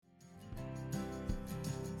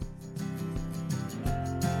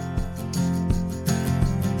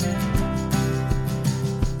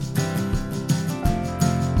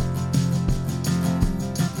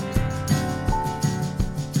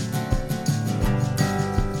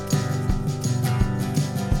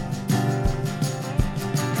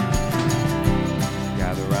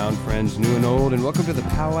friends new and old, and welcome to the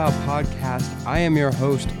Powwow Podcast. I am your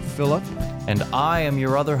host, Philip. And I am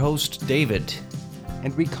your other host, David.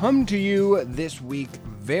 And we come to you this week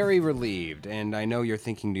very relieved, and I know you're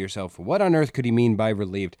thinking to yourself, what on earth could he mean by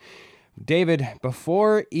relieved? David,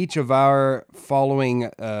 before each of our following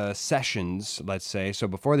sessions, let's say, so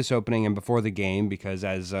before this opening and before the game, because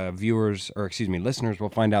as listeners will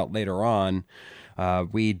find out later on,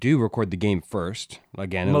 we do record the game first.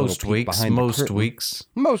 Again, most weeks.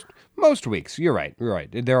 Most weeks. You're right.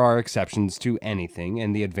 There are exceptions to anything,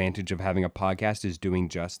 and the advantage of having a podcast is doing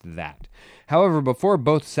just that. However, before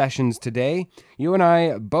both sessions today, you and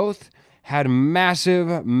I both had massive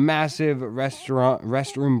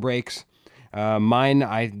restroom breaks. Mine,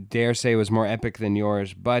 I dare say, was more epic than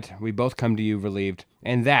yours, but we both come to you relieved,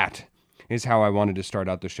 and that is how I wanted to start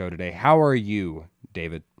out the show today. How are you,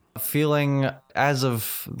 David? Feeling, as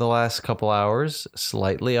of the last couple hours,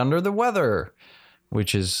 slightly under the weather,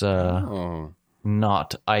 which is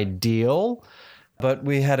not ideal. But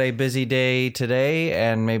we had a busy day today,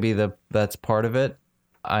 and maybe that's part of it.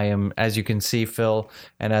 I am, as you can see, Phil,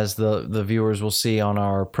 and as the viewers will see on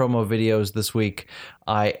our promo videos this week,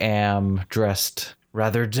 I am dressed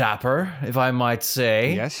rather dapper, if I might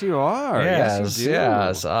say. Yes, you are. Yes, you do.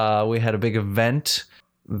 Yes. We had a big event,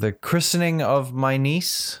 the christening of my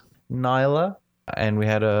niece, Nyla, and we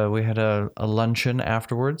had a luncheon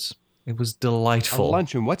afterwards. It was delightful. A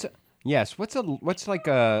luncheon? What's like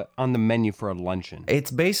on the menu for a luncheon?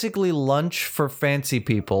 It's basically lunch for fancy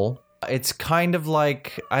people. It's kind of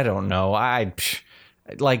like, I don't know,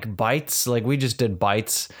 like bites. Like we just did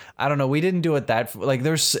bites. I don't know. We didn't do it that like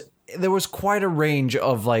there was quite a range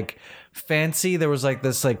of like fancy. There was like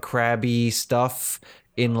this like crabby stuff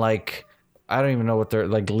in like, I don't even know what they're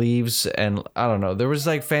like, leaves, and I don't know. There was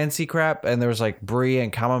like fancy crap, and there was like brie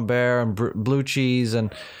and camembert and blue cheese,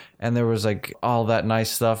 and there was like all that nice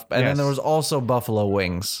stuff. And then there was also buffalo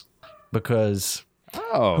wings, because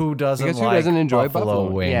who doesn't enjoy buffalo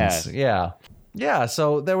wings? Yes. Yeah.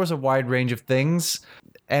 So there was a wide range of things,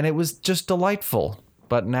 and it was just delightful.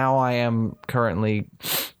 But now I am currently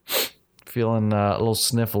feeling a little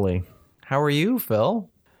sniffly. How are you, Phil?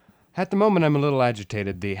 At the moment, I'm a little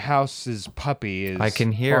agitated. The house's puppy is I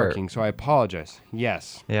can hear barking, so I apologize.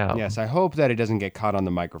 Yes. Yeah. Yes, I hope that it doesn't get caught on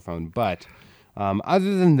the microphone. But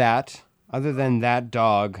other than that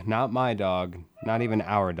dog, not my dog, not even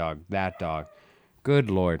our dog, that dog, good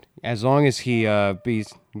Lord. As long as he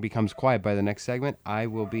becomes quiet by the next segment, I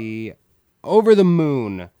will be over the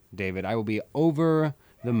moon, David. I will be over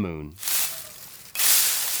the moon.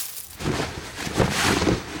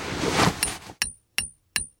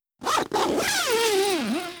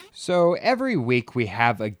 So every week we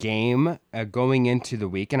have a game going into the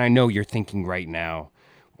week, and I know you're thinking right now,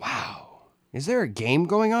 wow, is there a game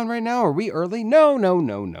going on right now? Are we early?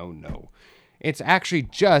 No. It's actually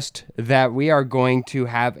just that we are going to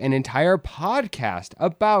have an entire podcast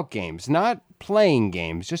about games, not playing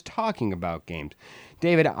games, just talking about games.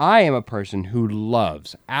 David, I am a person who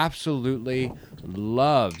absolutely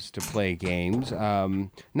loves to play games. Not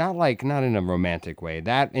in a romantic way.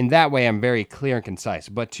 In that way, I'm very clear and concise.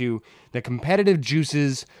 But to the competitive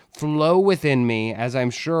juices flow within me, as I'm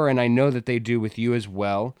sure and I know that they do with you as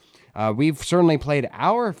well. We've certainly played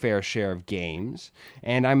our fair share of games,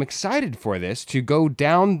 and I'm excited for this to go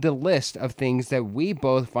down the list of things that we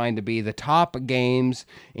both find to be the top games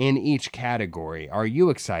in each category. Are you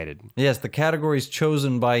excited? Yes, the categories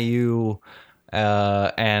chosen by you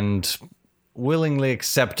and willingly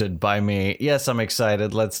accepted by me. Yes, I'm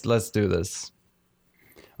excited. Let's do this.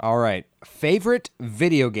 All right. Favorite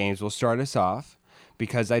video games will start us off,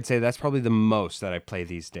 because I'd say that's probably the most that I play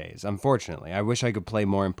these days. Unfortunately, I wish I could play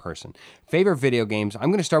more in person. Favorite video games, I'm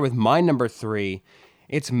going to start with my number 3.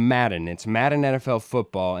 It's Madden. It's Madden NFL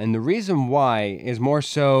Football. And the reason why is more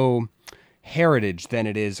so heritage than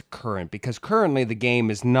it is current, because currently the game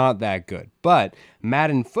is not that good. But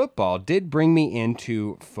Madden Football did bring me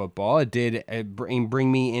into football. It did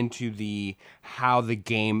bring me into how the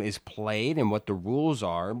game is played and what the rules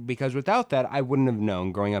are, because without that, I wouldn't have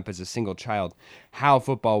known growing up as a single child how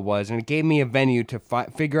football was, and it gave me a venue to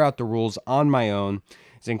figure out the rules on my own.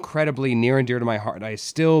 It's incredibly near and dear to my heart. I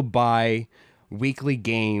still buy yearly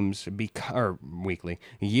games because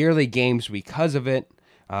of it.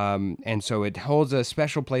 And so it holds a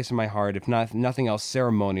special place in my heart, if nothing else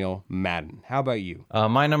ceremonial, Madden. How about you?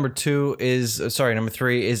 My number 3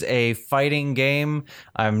 is a fighting game.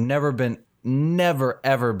 I've never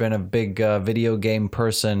ever been a big video game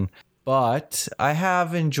person, but I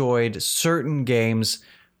have enjoyed certain games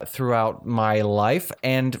throughout my life,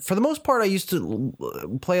 and for the most part I used to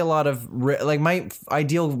play a lot of like my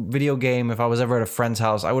ideal video game if I was ever at a friend's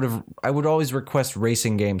house, I would always request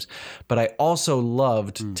racing games, but I also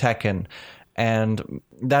loved Tekken, and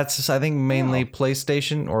that's I think mainly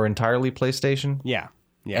PlayStation or entirely PlayStation. Yeah.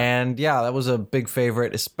 Yeah. And yeah, that was a big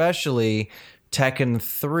favorite, especially Tekken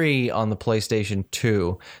 3 on the PlayStation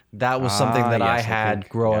 2. That was something that I yes, I had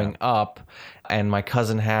think, growing up, and my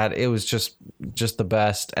cousin had. It was just the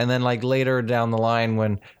best. And then like later down the line,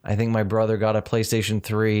 when I think my brother got a PlayStation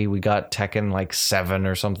 3, we got Tekken like 7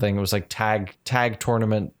 or something. It was like tag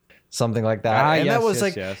tournament, something like that. And that was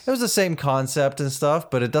it was the same concept and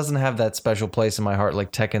stuff, but it doesn't have that special place in my heart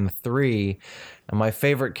like Tekken 3. And my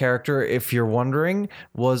favorite character, if you're wondering,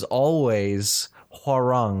 was always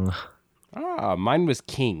Hwoarang. Mine was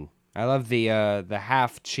King. I love the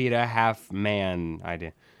half cheetah, half man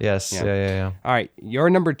idea. Yes, yeah. All right, your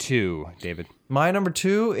number 2, David. My number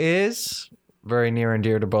 2 is very near and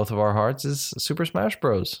dear to both of our hearts. Is Super Smash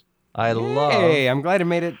Bros. Hey, I'm glad I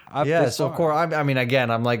made it up. Yeah, this so of far. course, I mean, again,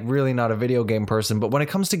 I'm like really not a video game person, but when it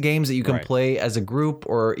comes to games that you can play as a group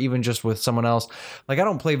or even just with someone else, like I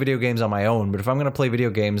don't play video games on my own, but if I'm gonna play video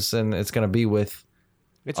games, then it's gonna be with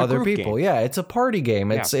other people. Game. Yeah, it's a party game.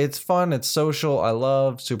 It's fun. It's social. I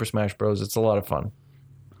love Super Smash Bros. It's a lot of fun.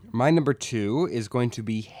 My number 2 is going to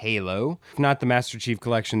be Halo. Not the Master Chief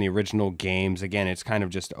Collection, the original games. Again, it's kind of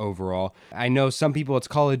just overall. I know some people it's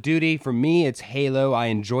Call of Duty. For me, it's Halo. I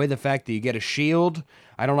enjoy the fact that you get a shield.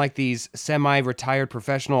 I don't like these semi-retired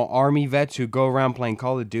professional army vets who go around playing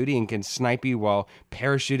Call of Duty and can snipe you while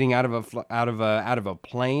parachuting out of a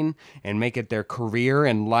plane and make it their career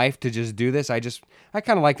and life to just do this. I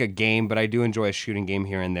kind of like a game, but I do enjoy a shooting game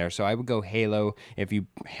here and there. So I would go Halo. If you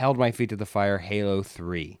held my feet to the fire, Halo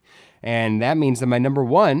 3. And that means that my number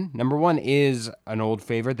one is an old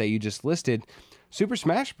favorite that you just listed, Super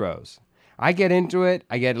Smash Bros. I get into it.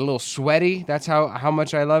 I get a little sweaty. That's how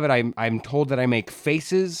much I love it. I'm told that I make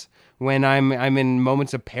faces when I'm in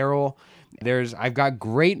moments of peril. I've got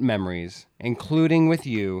great memories, including with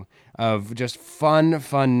you, of just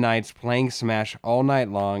fun nights playing Smash all night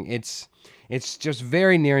long. It's just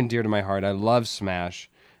very near and dear to my heart. I love Smash.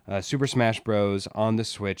 Super Smash Bros. On the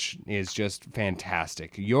Switch is just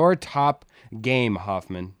fantastic. Your top game,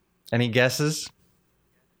 Hoffman. Any guesses?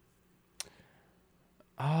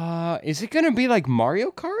 Is it going to be like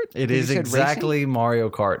Mario Kart? It is exactly racing? Mario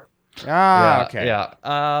Kart. Okay. Yeah.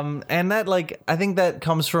 And that, like, I think that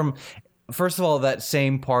comes from, first of all, that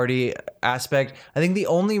same party aspect. I think the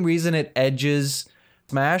only reason it edges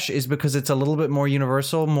Smash is because it's a little bit more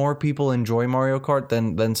universal. More people enjoy Mario Kart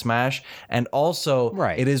than Smash. And also,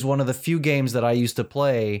 it is one of the few games that I used to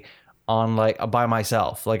play on like by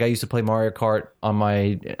myself. Like I used to play Mario Kart on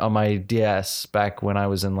my DS back when I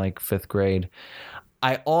was in like 5th grade.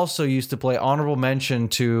 I also used to play, honorable mention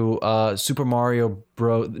to new Super Mario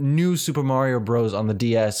Bros. On the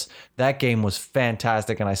DS. That game was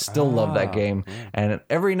fantastic, and I still love that game. Yeah. And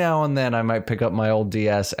every now and then I might pick up my old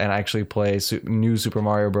DS and actually play new Super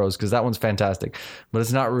Mario Bros. Because that one's fantastic. But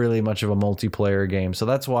it's not really much of a multiplayer game. So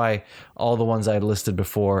that's why all the ones I had listed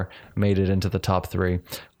before made it into the top 3.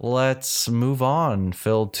 Let's move on,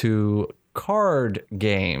 Phil, to card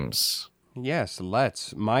games. Yes,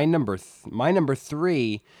 let's. My number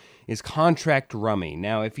 3 is Contract Rummy.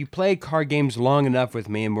 Now, if you play card games long enough with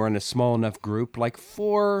me and we're in a small enough group, like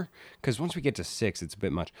 4, because once we get to 6, it's a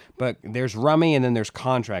bit much. But there's Rummy and then there's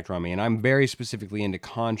Contract Rummy, and I'm very specifically into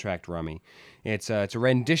Contract Rummy. It's a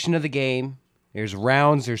rendition of the game. There's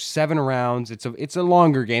rounds. There's 7 rounds. It's a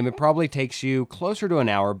longer game. It probably takes you closer to an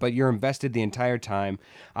hour, but you're invested the entire time.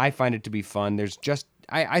 I find it to be fun.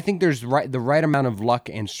 I think there's the right amount of luck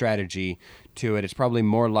and strategy to it. It's probably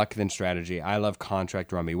more luck than strategy. I love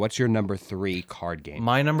Contract Rummy. What's your number 3 card game?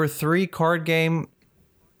 My number 3 card game,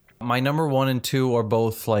 my number 1 and 2 are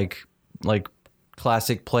both like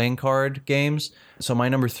classic playing card games. So my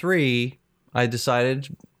number 3, I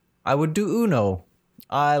decided I would do Uno.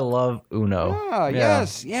 I love Uno. Ah, yeah.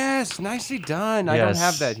 Yes. Nicely done. Yes. I don't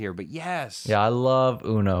have that here, but yes. Yeah, I love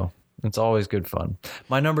Uno. It's always good fun.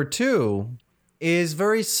 My number 2 is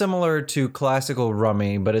very similar to classical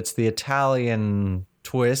Rummy, but it's the Italian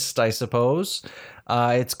twist, I suppose.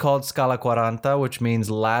 It's called Scala 40, which means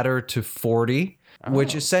ladder to 40,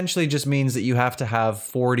 which essentially just means that you have to have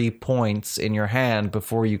 40 points in your hand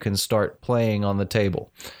before you can start playing on the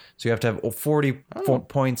table. So you have to have 40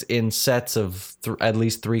 points in sets of at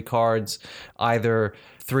least 3 cards, either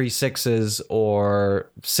 3 6s or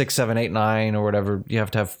 6, 7, 8, 9 or whatever. You have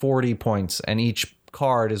to have 40 points, and each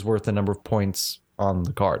card is worth the number of points on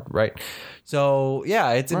the card, right? So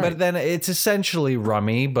yeah, but then it's essentially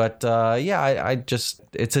Rummy. But I just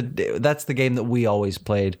that's the game that we always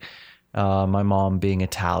played. My mom being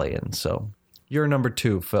Italian. So you're number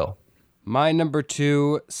 2, Phil. My number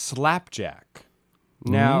 2, Slapjack.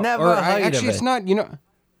 Now, Never heard actually, of it's it. not.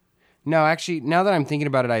 No, actually, now that I'm thinking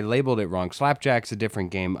about it, I labeled it wrong. Slapjack's a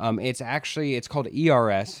different game. It's called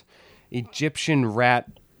ERS, Egyptian Rat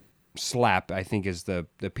Slap. I think is the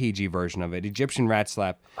PG version of it. Egyptian Rat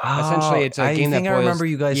Slap. Essentially, it's a game that boils. I remember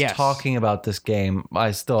you guys Yes. talking about this game.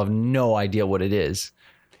 I still have no idea what it is.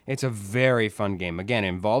 It's a very fun game. Again, it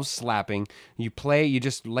involves slapping. You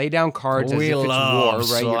just lay down cards as We if it's love war,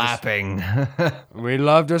 right? slapping. We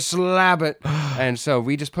love to slap it. And so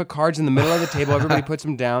we just put cards in the middle of the table. Everybody puts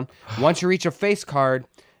them down. Once you reach a face card,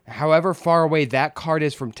 however far away that card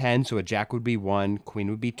is from 10, so a jack would be 1, queen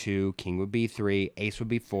would be 2, king would be 3, ace would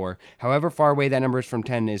be 4. However far away that number is from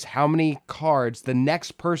 10 is how many cards the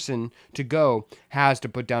next person to go has to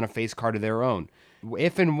put down a face card of their own.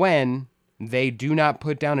 If and when they do not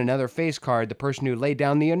put down another face card, the person who laid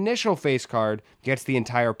down the initial face card gets the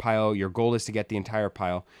entire pile. Your goal is to get the entire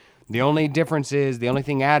pile. The only difference is, the only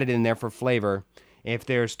thing added in there for flavor, if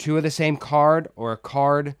there's 2 of the same card or a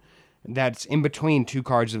card that's in between 2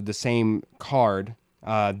 cards of the same card,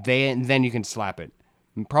 then you can slap it.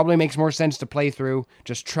 Probably makes more sense to play through.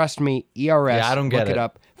 Just trust me, ERS, Yeah, I don't get look it it.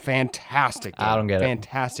 up. Fantastic game. I don't get it.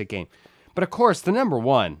 Fantastic game. But of course, the number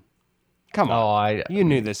 1. Come on. You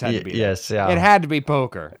knew this had to be. Yes, that. yeah. It had to be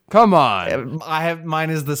poker. Come on. Mine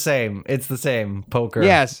is the same. It's the same. Poker.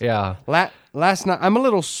 Yes. Yeah. Last night, I'm a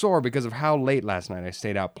little sore because of how late last night I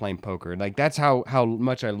stayed out playing poker. Like, that's how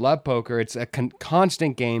much I love poker. It's a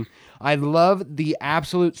constant game. I love the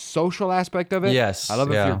absolute social aspect of it. Yes, I love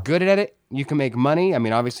if yeah. you're good at it, you can make money. I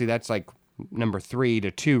mean, obviously, that's like number 3 to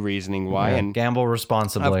 2 reasoning why. Yeah, And gamble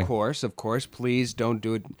responsibly. Of course, please don't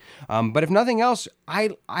do it. But if nothing else,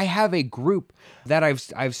 I have a group that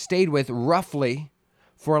I've stayed with roughly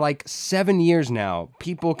for like 7 years now.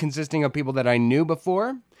 People consisting of people that I knew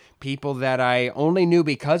before, people that I only knew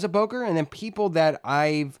because of poker, and then people that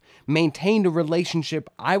I've maintained a relationship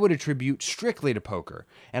I would attribute strictly to poker.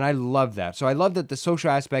 And I love that. So I love that the social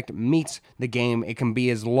aspect meets the game. It can be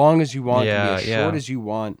as long as you want, it can be as short as you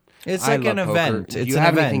want. It's I like an love poker. event. Do It's you an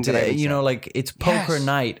have anything event. that I haven't You know, said? like it's poker Yes.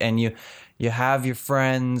 night, and you have your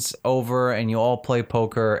friends over, and you all play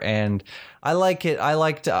poker. And I like it. I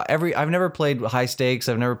liked I've never played high stakes.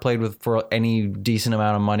 I've never played for any decent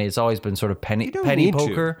amount of money. It's always been sort of penny don't penny need to.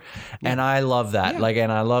 poker, and I love that. Like,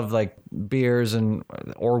 and I love like beers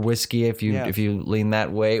or whiskey if you lean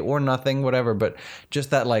that way, or nothing, whatever. But just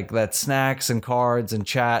that snacks and cards and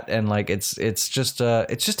chat, and like it's just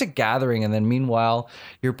a gathering. And then meanwhile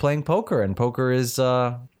you're playing poker, and poker is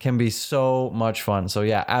can be so much fun. So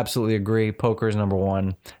yeah, absolutely agree. Poker is number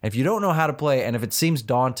 1. If you don't know how to play, and if it seems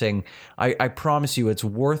daunting, I promise you it's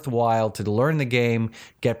worthwhile to learn the game,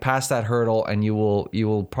 get past that hurdle, and you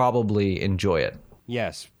will probably enjoy it.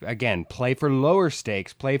 Yes. Again, play for lower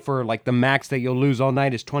stakes. Play for like the max that you'll lose all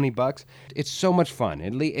night is $20. It's so much fun.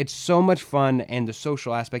 It's so much fun, and the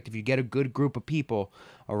social aspect, if you get a good group of people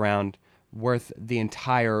around, worth the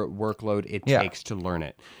entire workload it takes to learn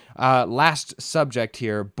it. Last subject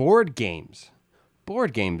here, board games.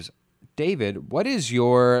 Board games. David, what is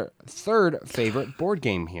your 3rd favorite board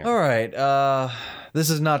game here? All right. This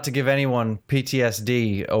is not to give anyone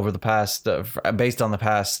PTSD over the past, based on the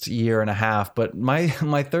past year and a half, but my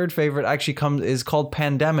 3rd favorite actually is called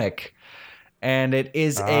Pandemic, and it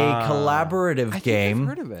is a collaborative game. I've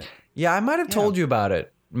heard of it. Yeah, I might have told you about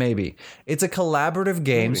it. Maybe it's a collaborative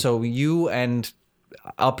game. So you and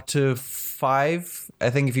up to 5. I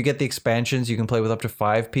think if you get the expansions, you can play with up to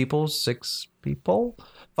 5 people, 6 people.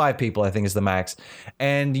 5 people, I think, is the max.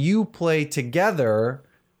 And you play together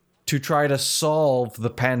to try to solve the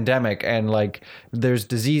pandemic. And like, there's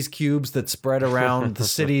disease cubes that spread around the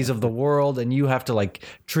cities of the world, and you have to like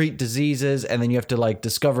treat diseases, and then you have to like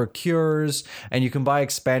discover cures, and you can buy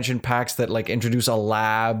expansion packs that like introduce a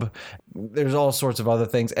lab. There's all sorts of other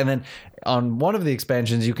things. And then on one of the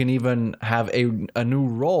expansions, you can even have a new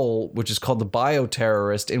role, which is called the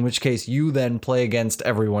bioterrorist, in which case you then play against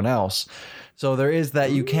everyone else. So there is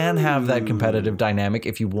that. You can have that competitive dynamic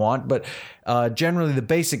if you want, but generally the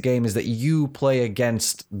basic game is that you play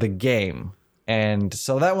against the game. And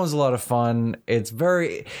so that one's a lot of fun.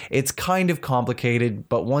 It's kind of complicated,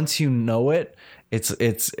 but once you know it, it's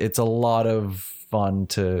a lot of fun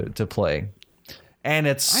to play. And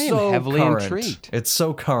it's so heavily current. intrigued. It's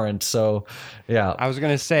so current. So, yeah. I was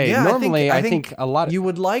going to say, Yeah, normally I think a lot of... you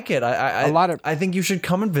would like it. I think you should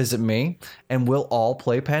come and visit me, and we'll all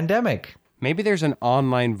play Pandemic. Maybe there's an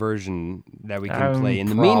online version that we can play in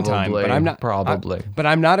the meantime, but I'm not probably. but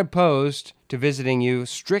I'm not opposed to visiting you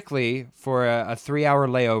strictly for a 3-hour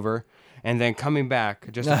layover and then coming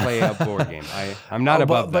back just to play a board game. I'm not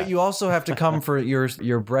above that. But you also have to come for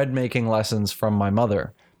your bread making lessons from my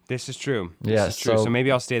mother. This is true. Yes, This is true. So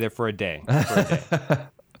maybe I'll stay there for a day.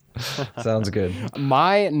 Sounds good.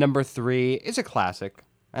 My number 3 is a classic.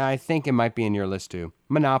 I think it might be in your list too.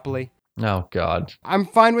 Monopoly. Oh, God. I'm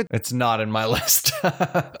fine with... It's not in my list.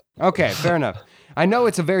 Okay, fair enough. I know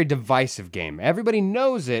it's a very divisive game. Everybody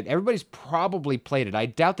knows it. Everybody's probably played it. I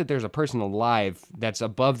doubt that there's a person alive that's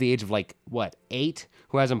above the age of 8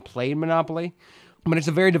 who hasn't played Monopoly. But it's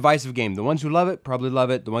a very divisive game. The ones who love it probably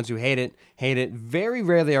love it. The ones who hate it, hate it. Very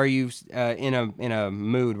rarely are you in a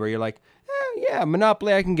mood where you're like, yeah,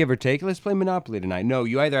 Monopoly I can give or take. Let's play Monopoly tonight. No,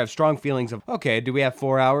 you either have strong feelings of, okay, do we have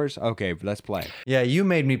 4 hours? Okay, let's play. Yeah, you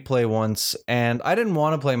made me play once, and I didn't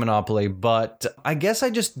want to play Monopoly, but I guess I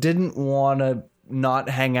just didn't want to not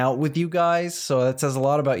hang out with you guys, so that says a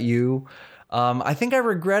lot about you. I think I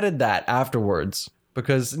regretted that afterwards.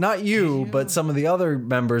 Because not you, but some of the other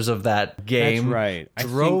members of that game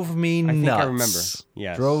drove me nuts. I think I remember.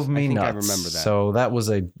 Yes. Drove me nuts. I remember that. So that was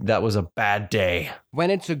a bad day. When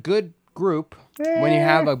it's a good group, when you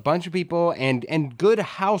have a bunch of people and good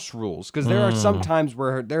house rules, because there are some times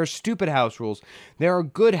where there are stupid house rules. There are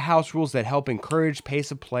good house rules that help encourage pace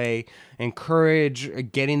of play,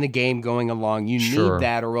 encourage getting the game going along. You need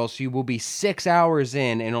that, or else you will be 6 hours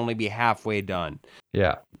in and only be halfway done.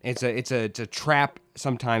 Yeah. It's a trap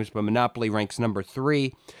sometimes, but Monopoly ranks number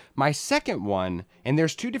 3. My second one, and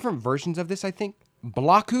there's 2 different versions of this, I think.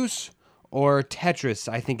 Blokus or Tetris,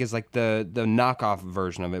 I think, is like the knockoff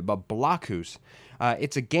version of it. But Blokus,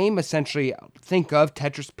 it's a game essentially, think of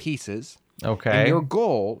Tetris pieces. Okay. And your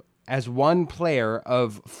goal as one player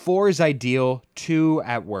of 4 is ideal, 2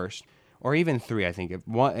 at worst, or even 3, I think.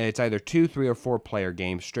 It's either 2, 3, or 4 player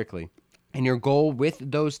games strictly. And your goal with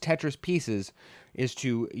those Tetris pieces is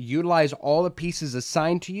to utilize all the pieces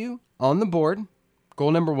assigned to you on the board.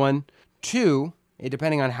 Goal number 1. 2,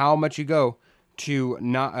 depending on how much you go, to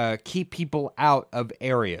not keep people out of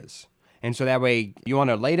areas. And so that way you want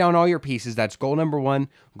to lay down all your pieces. That's goal number 1.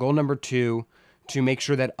 Goal number 2, to make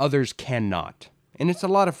sure that others cannot. And it's a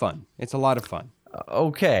lot of fun. It's a lot of fun.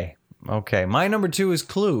 Okay. My number 2 is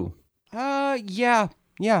Clue. Yeah,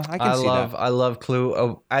 I can see that. I love Clue.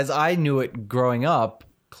 Oh, as I knew it growing up,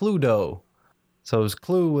 Cluedo. So it was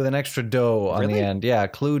Clue with an extra dough on the end. Yeah,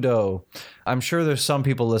 Cluedo. I'm sure there's some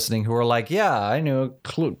people listening who are like, yeah, I knew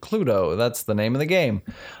Cluedo. That's the name of the game.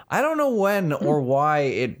 I don't know when or why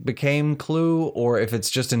it became Clue, or if it's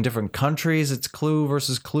just in different countries, it's Clue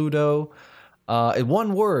versus Cluedo.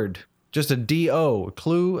 One word. Just a D-O,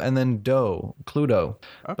 Clue, and then dough, Cluedo.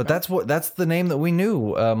 Okay. But that's the name that we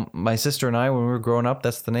knew. My sister and I, when we were growing up,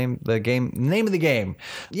 that's the name of the game.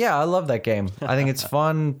 Yeah, I love that game. I think it's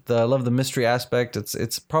fun. I love the mystery aspect.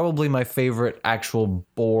 It's probably my favorite actual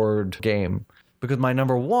board game, because my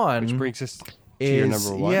number 1, which brings us to your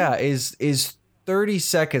number 1. Yeah, is 30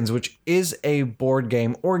 Seconds, which is a board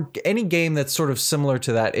game, or any game that's sort of similar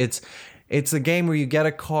to that. It's a game where you get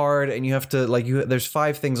a card and you have to, there's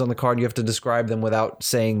 5 things on the card. You have to describe them without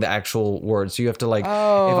saying the actual words. So you have to,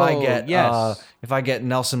 if I get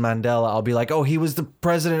Nelson Mandela, I'll be like, oh, he was the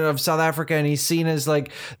president of South Africa and he's seen as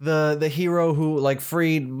the hero who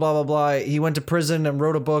freed blah, blah, blah. He went to prison and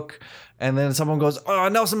wrote a book. And then someone goes, oh,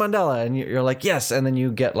 Nelson Mandela. And you're like, yes. And then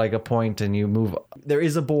you get a point and you move. There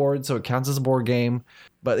is a board, so it counts as a board game.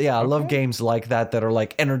 But yeah, I love games like that are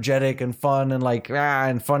energetic and fun and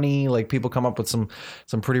and funny. People come up with some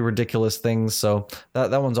pretty ridiculous things. So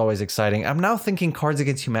that one's always exciting. I'm now thinking Cards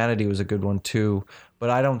Against Humanity was a good one too,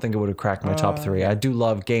 but I don't think it would have cracked my top 3. I do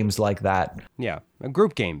love games like that. Yeah,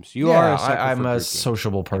 group games. I'm a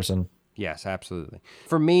sociable person. Yes, absolutely.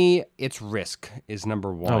 For me, it's Risk is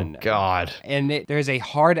number 1. Oh, God. And there's a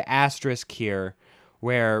hard asterisk here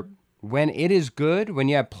where when it is good, when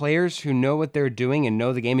you have players who know what they're doing and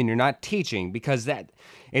know the game and you're not teaching, because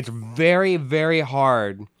it's very, very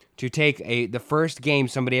hard to take the first game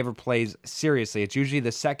somebody ever plays seriously. It's usually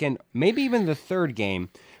the second, maybe even the third game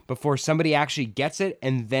before somebody actually gets it,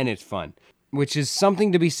 and then it's fun, which is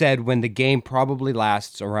something to be said when the game probably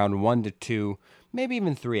lasts around 1 to 2, maybe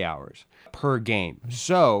even 3 hours per game.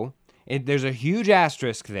 So there's a huge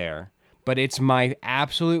asterisk there, but it's my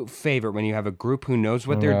absolute favorite when you have a group who knows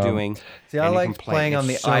what they're doing. See, I like playing on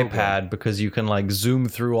the iPad because you can zoom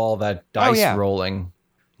through all that dice rolling.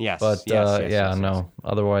 Yes. But yes.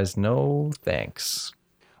 Otherwise, no thanks.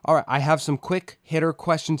 All right, I have some quick hitter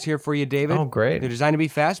questions here for you, David. Oh, great. They're designed to be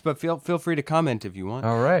fast, but feel free to comment if you want.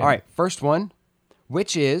 All right. First one,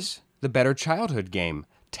 which is the better childhood game,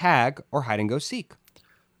 tag or hide and go seek?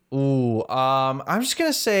 Ooh, I'm just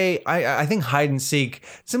gonna say I think hide and seek,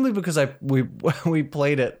 simply because we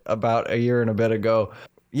played it about a year and a bit ago.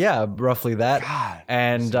 Yeah, roughly that. God,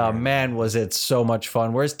 and man, was it so much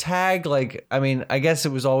fun. Whereas tag, like, I mean, I guess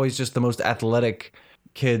it was always just the most athletic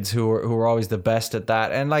kids who were always the best at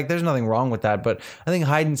that, and like, there's nothing wrong with that. But I think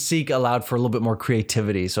hide and seek allowed for a little bit more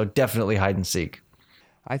creativity, so definitely hide and seek.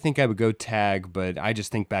 I think I would go tag, but I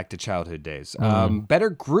just think back to childhood days.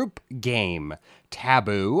 Better group game,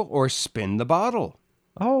 taboo or spin the bottle?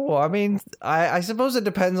 Oh, I mean, I suppose it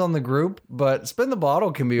depends on the group, but spin the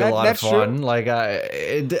bottle can be a lot of That's fun. true. Like,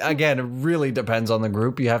 again, it really depends on the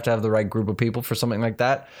group. You have to have the right group of people for something like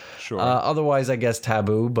that. Sure. Otherwise, I guess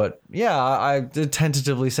taboo. But yeah, I did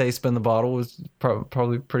tentatively say spin the bottle was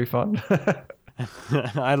probably pretty fun.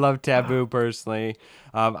 I love taboo personally.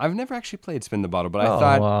 I've never actually played spin the bottle, but I Oh,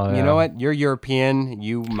 thought, wow, you yeah. know what? You're European.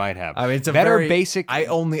 You might have. I mean, it's a better very basic. I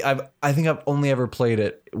think I've only ever played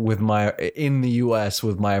it in the U.S.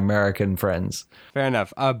 with my American friends. Fair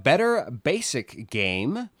enough. A better basic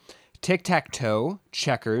game, tic tac toe,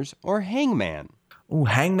 checkers, or hangman? Ooh,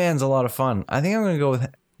 Hangman's a lot of fun. I think I'm gonna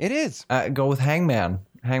It is. go with Hangman.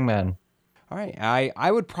 Hangman. All right.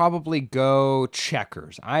 I would probably go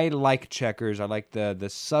checkers. I like checkers. I like the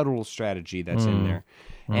subtle strategy that's in there.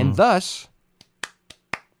 And thus,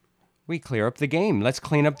 we clear up the game. Let's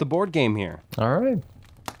clean up the board game here. All right.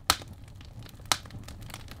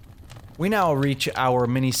 We now reach our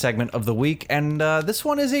mini segment of the week, and this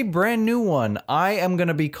one is a brand new one. I am going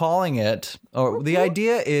to be calling it, or the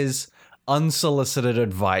idea is unsolicited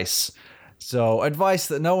advice. So, advice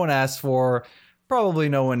that no one asked for, probably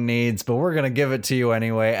no one needs, but we're going to give it to you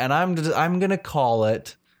anyway, and I'm going to call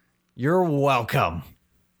it You're Welcome.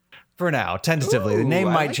 For now, tentatively. The name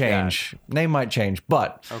I might like change. Name might change,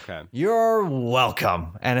 but Okay. You're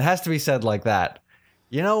welcome. And it has to be said like that.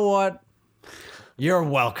 You know what? You're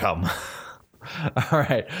welcome. All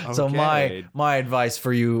right. So Okay. my advice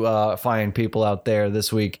for you fine people out there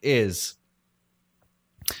this week is,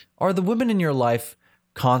 are the women in your life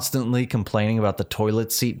constantly complaining about the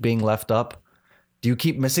toilet seat being left up? Do you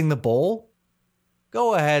keep missing the bowl?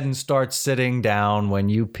 Go ahead and start sitting down when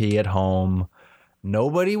you pee at home.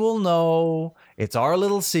 Nobody will know. It's our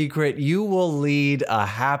little secret. You will lead a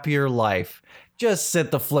happier life. Just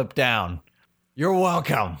sit the flip down. You're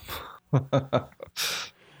welcome.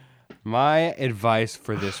 My advice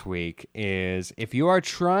for this week is, if you are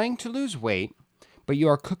trying to lose weight, but you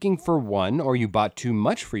are cooking for one or you bought too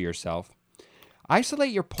much for yourself,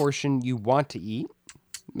 isolate your portion you want to eat,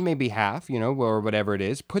 maybe half, or whatever it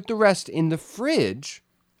is. Put the rest in the fridge,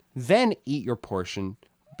 then eat your portion.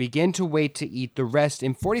 Begin to wait to eat the rest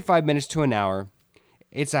in 45 minutes to an hour.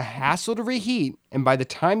 It's a hassle to reheat, and by the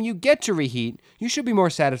time you get to reheat, you should be more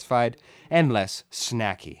satisfied and less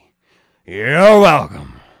snacky. You're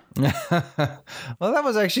welcome. Well, that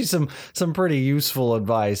was actually some pretty useful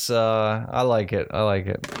advice. I like it. I like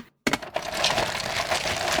it.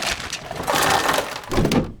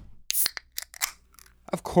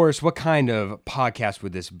 Of course, what kind of podcast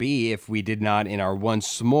would this be if we did not, in our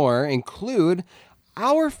once more, include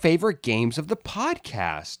our favorite games of the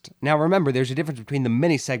podcast? Now, remember, there's a difference between the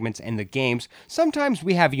mini segments and the games. Sometimes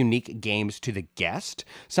we have unique games to the guest.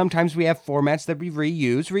 Sometimes we have formats that we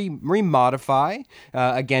reuse, remodify,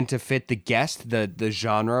 again, to fit the guest, the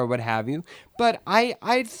genre, or what have you. But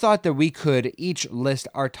I thought that we could each list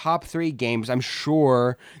our top 3 games. I'm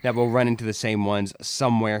sure that we'll run into the same ones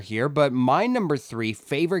somewhere here. But my number 3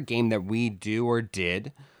 favorite game that we do or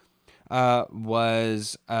did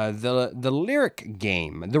was the Lyric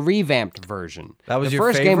game, the revamped version. That was the your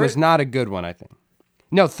first game was favorite? not a good one, I think.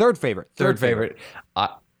 No, third favorite. Third favorite.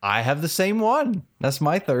 I have the same one. That's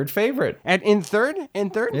my third favorite. And in third?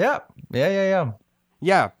 Yeah.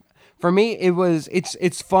 Yeah. For me,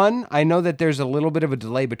 it's fun. I know that there's a little bit of a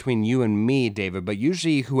delay between you and me, David, but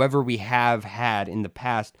usually whoever we have had in the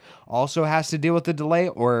past also has to deal with the delay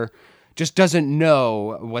or just doesn't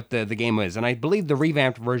know what the game is. And I believe the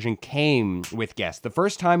revamped version came with guests. The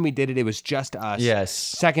first time we did it, it was just us. Yes,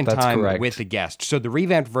 Second that's time correct. with the guest. So the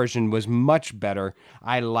revamped version was much better.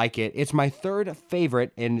 I like it. It's my third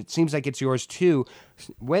favorite, and it seems like it's yours too.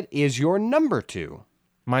 What is your number 2?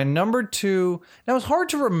 My number 2. Now, it's hard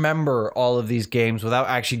to remember all of these games without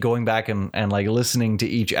actually going back and like listening to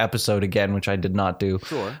each episode again, which I did not do.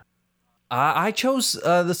 Sure. I chose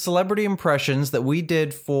the celebrity impressions that we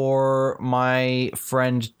did for my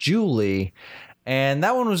friend Julie. And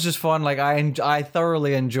that one was just fun. Like, I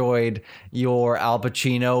thoroughly enjoyed your Al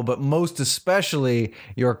Pacino, but most especially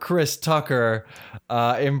your Chris Tucker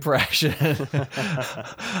impression.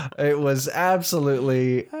 It was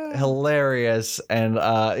absolutely hilarious. And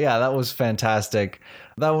yeah, that was fantastic.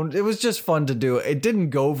 That one, it was just fun to do. It didn't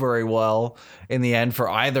go very well in the end for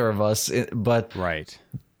either of us, but Right.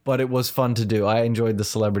 it was fun to do. I enjoyed the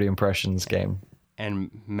celebrity impressions game.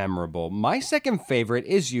 And memorable. My second favorite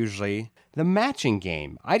is usually the matching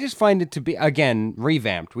game. I just find it to be, again,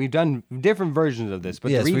 revamped. We've done different versions of this,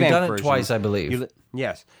 but Yes, the we've revamped done it version, twice, I believe.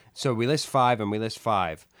 Yes. So we list 5 and we list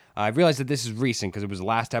 5. I realize that this is recent because it was the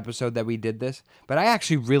last episode that we did this, but I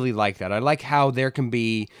actually really like that. I like how there can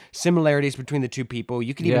be similarities between the two people.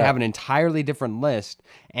 You can even Yeah. have an entirely different list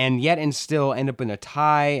and yet and still end up in a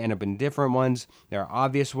tie, end up in different ones. There are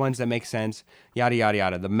obvious ones that make sense, yada, yada,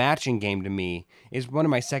 yada. The matching game to me is one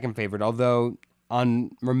of my second favorite, although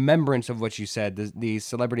on remembrance of what you said, the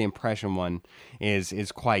celebrity impression one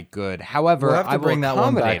is quite good. However, We'll have I to will bring that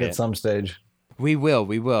one back accommodate at it. some stage. We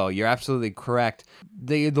will. You're absolutely correct.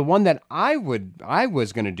 The one that I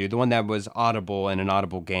was gonna do, the one that was audible in an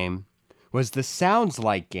audible game, was the Sounds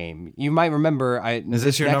Like game. You might remember. Is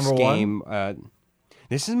this your next number one? game,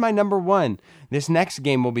 this is my number one. This next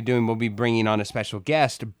game we'll be bringing on a special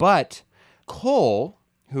guest, but Cole,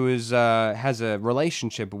 who is has a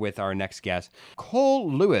relationship with our next guest,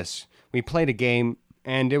 Cole Lewis. We played a game.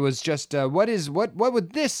 And it was just, what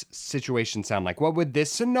would this situation sound like? What would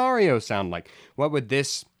this scenario sound like? What would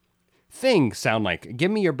this thing sound like? Give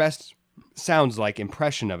me your best sounds like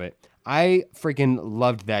impression of it. I freaking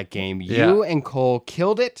loved that game. You and Cole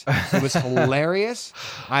killed it. It was hilarious.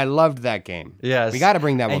 I loved that game. Yes, we got to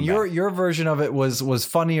bring that one and back. your version of it was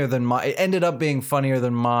funnier than mine. It ended up being funnier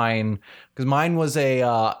than mine because mine was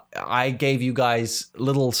I gave you guys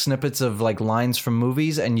little snippets of like lines from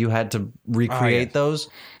movies, and you had to recreate yes. those.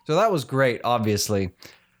 So that was great, obviously.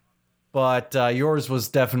 But yours was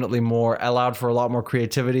definitely allowed for a lot more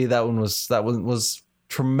creativity. That one was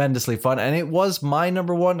tremendously fun, and it was my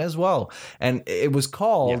number one as well. And it was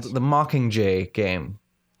called the Mockingjay game.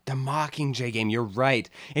 The Mockingjay game. You're right.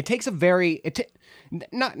 It takes a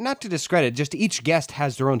not to discredit, just each guest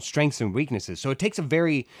has their own strengths and weaknesses. So it takes a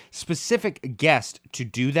very specific guest to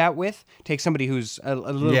do that with. Take somebody who's a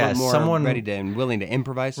little bit more ready to and willing to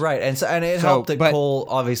improvise. Right, and it helped that Cole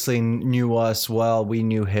obviously knew us well. We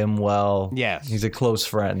knew him well. Yes. He's a close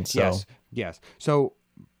friend. So. Yes. So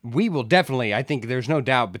we will definitely, I think there's no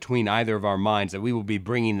doubt between either of our minds that we will be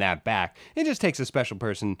bringing that back. It just takes a special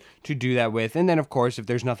person to do that with. And then, of course, if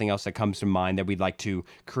there's nothing else that comes to mind that we'd like to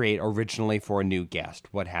create originally for a new guest,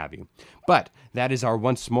 what have you. But that is our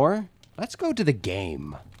once more. Let's go to the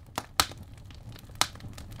game.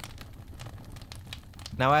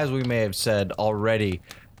 Now, as we may have said already,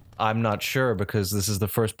 I'm not sure because this is the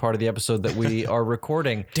first part of the episode that we are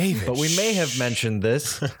recording. David, but we may have mentioned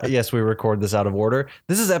this. Yes, we record this out of order.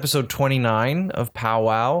 This is episode 29 of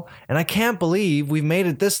Powwow, and I can't believe we've made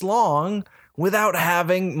it this long without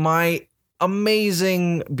having my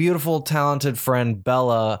amazing, beautiful, talented friend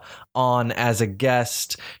Bella on as a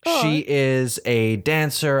guest. She is a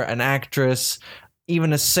dancer, an actress,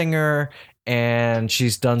 even a singer, and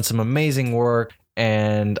she's done some amazing work.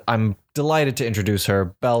 And I'm delighted to introduce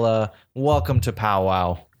her. Bella, welcome to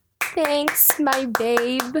Powwow. Thanks, my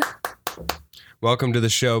babe. Welcome to the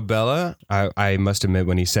show, Bella. I must admit,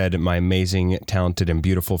 when he said my amazing, talented, and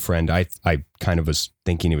beautiful friend, I kind of was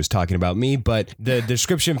thinking he was talking about me, but the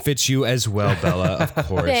description fits you as well, Bella, of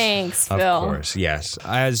course. Thanks, Phil. Phil. Of course, yes.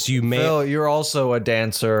 As you may... Phil, you're also a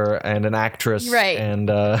dancer and an actress. Right. And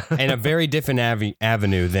and a very different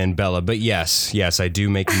avenue than Bella, but yes, I do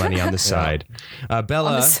make money on the side.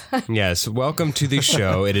 Bella, yes, welcome to the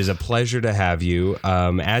show. It is a pleasure to have you.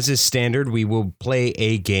 As is standard, we will play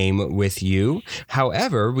a game with you.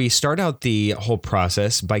 However, we start out the whole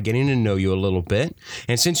process by getting to know you a little bit.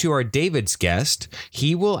 And since you are David's guest,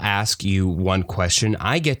 he will ask you one question.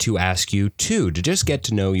 I get to ask you two to just get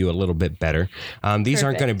to know you a little bit better. These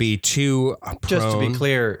aren't going to be too prone. just to be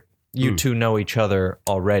clear, you two know each other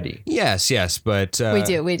already. Yes, but...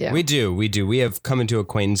 We do. We have come into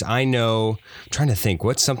acquaintance. I know, trying to think,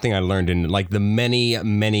 what's something I learned in like the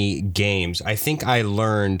many games? I think I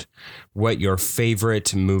learned what your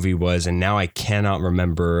favorite movie was, and now I cannot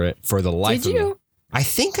remember it for the life of me. I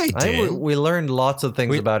think I did. We learned lots of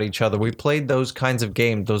things about each other. We played those kinds of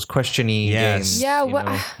games, those question-y games. Yeah, you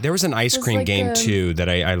know. There was an ice cream like game too that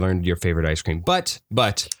I learned your favorite ice cream. But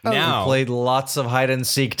now We played lots of hide and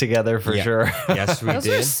seek together for sure. Yes, we Those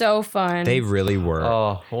did. were so fun. They really were.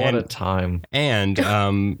 Oh, what a time. And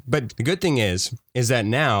but the good thing is that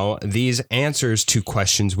now these answers to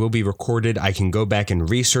questions will be recorded. I can go back and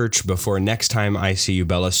research before next time I see you,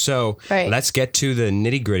 Bella. So let's get to the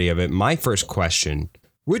nitty gritty of it. My first question: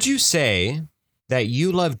 would you say that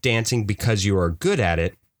you love dancing because you are good at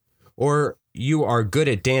it, or you are good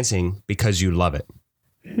at dancing because you love it?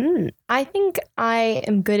 I think I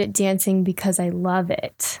am good at dancing because I love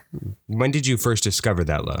it. When did you first discover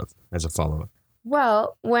that love as a follow-up?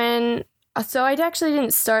 Well, so I actually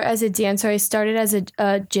didn't start as a dancer. I started as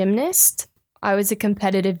a gymnast. I was a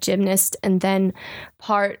competitive gymnast, and then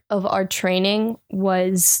part of our training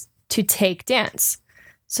was to take dance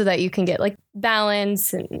so that you can get like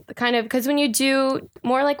balance and kind of, because when you do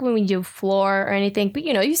more like when we do floor or anything, but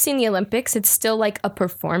you've seen the Olympics, it's still like a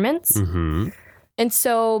performance. Mm-hmm. And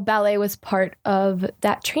so ballet was part of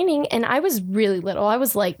that training. And I was really little. I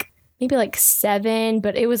was like maybe like 7,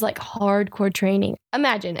 but it was like hardcore training.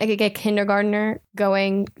 Imagine I could get kindergartner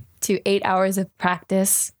going to 8 hours of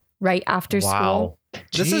practice right after school.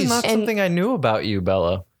 This is not something I knew about you,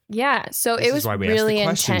 Bella. Yeah. So This it was is why we really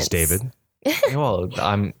ask the questions, intense. David. Well,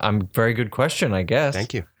 I'm very good question, I guess.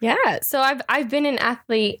 Thank you. Yeah. So I've been an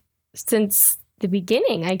athlete since the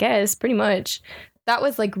beginning, I guess, pretty much. That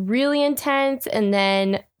was like really intense. And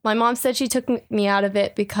then my mom said she took me out of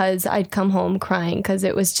it because I'd come home crying because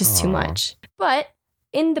it was just too much. But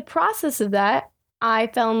in the process of that, I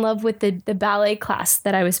fell in love with the ballet class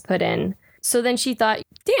that I was put in. So then she thought,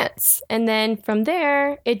 dance. And then from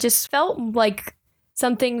there, it just felt like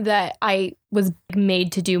something that I was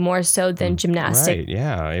made to do more so than gymnastics. Right.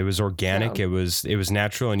 Yeah. It was organic. So- It was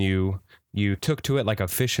natural, and you took to it like a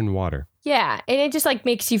fish in water. Yeah. And it just like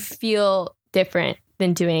makes you feel different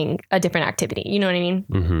than doing a different activity. You know what I mean?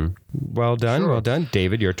 Mm-hmm. Well done. Sure. Well done.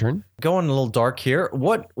 David, your turn. Going a little dark here.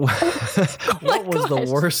 What was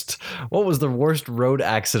the worst road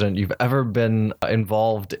accident you've ever been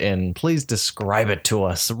involved in? Please describe it to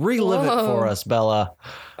us. Relive it for us, Bella.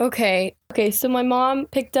 Okay. So my mom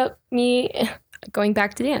picked up me, going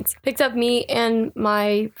back to dance, picked up me and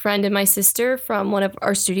my friend and my sister from one of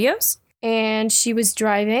our studios. And she was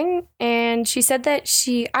driving, and she said that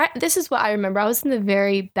this is what I remember. I was in the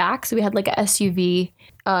very back, so we had like a SUV,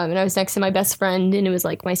 and I was next to my best friend, and it was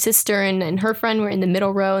like my sister and her friend were in the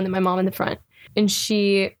middle row, and then my mom in the front. And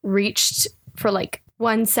she reached for like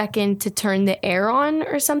 1 second to turn the air on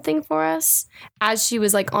or something for us as she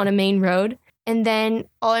was like on a main road. And then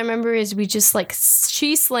all I remember is we just like,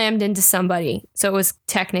 she slammed into somebody. So it was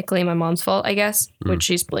technically my mom's fault, I guess, which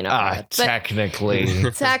she's probably not. mad at. But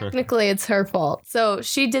Technically. technically it's her fault. So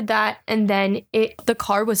she did that. And then the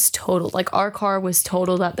car was totaled. Like our car was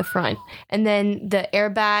totaled at the front. And then the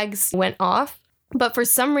airbags went off. But for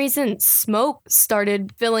some reason, smoke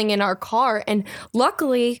started filling in our car. And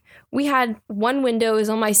luckily, we had one window is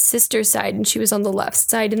on my sister's side and she was on the left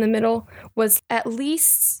side in the middle, was at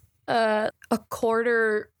least a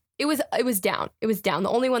quarter. It was down. The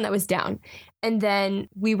only one that was down. And then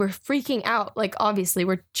we were freaking out. Like, obviously,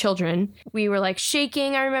 we're children. We were like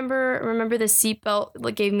shaking. I remember the seatbelt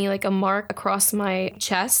like gave me like a mark across my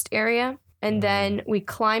chest area. And then we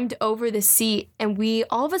climbed over the seat, and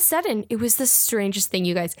all of a sudden, it was the strangest thing,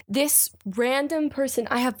 you guys. This random person,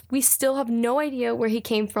 we still have no idea where he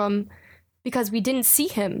came from because we didn't see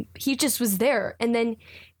him. He just was there. And then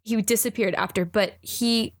he disappeared after, but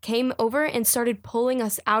he came over and started pulling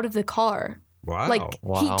us out of the car. Wow. Like,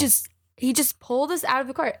 Wow. he just pulled us out of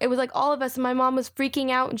the car. It was like all of us, and my mom was freaking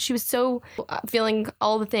out, and she was so feeling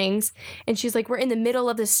all the things. And she's like, we're in the middle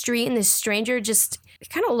of the street, and this stranger just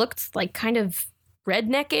kind of looked like kind of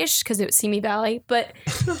redneck-ish because it was Simi Valley, but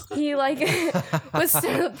he like was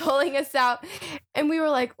pulling us out, and we were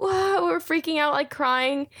like, whoa, we were freaking out, like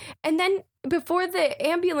crying. And then before the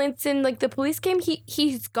ambulance and like the police came,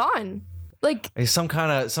 he's gone. Like, He's some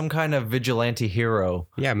kind of vigilante hero.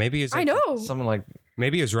 Yeah, maybe it's I know. Something like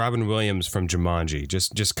Maybe it was Robin Williams from Jumanji,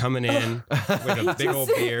 just coming in with a big old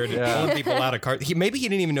beard, pulling people out of cars. Maybe he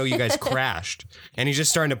didn't even know you guys crashed, and he's just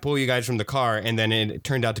starting to pull you guys from the car, and then it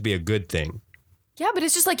turned out to be a good thing. Yeah, but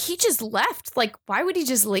it's just like he just left. Like, why would he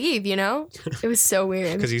just leave? You know, it was so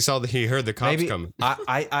weird. Because he heard the cops maybe coming.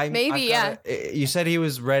 Maybe, You said he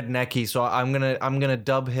was rednecky, so I'm gonna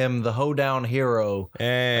dub him the Hoedown Hero.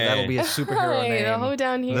 Hey. That'll be a superhero Hey, name. the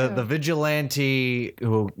Hoedown Hero. The vigilante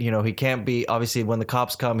who, he can't be, obviously when the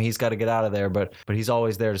cops come, he's got to get out of there, but he's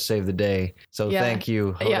always there to save the day. So Yeah. thank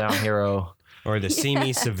you, Hoedown Hero. Or the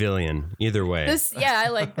see-me civilian. Either way. I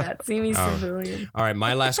like that. See me civilian. All right,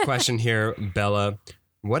 my last question here, Bella.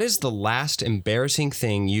 What is the last embarrassing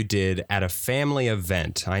thing you did at a family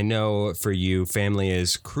event? I know for you, family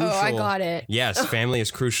is crucial. Oh, I got it. Yes, family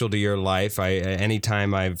is crucial to your life.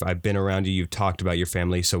 Anytime I've been around you, you've talked about your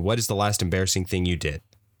family. So what is the last embarrassing thing you did?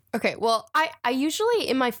 Okay, well, I usually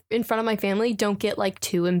in front of my family don't get like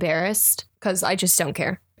too embarrassed because I just don't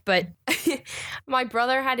care. But my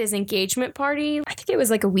brother had his engagement party. I think it was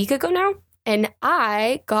like a week ago now. And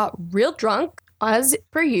I got real drunk as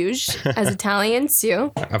per usual, as Italians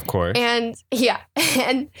do. Of course. And yeah,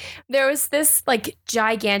 and there was this like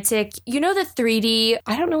gigantic, the 3D,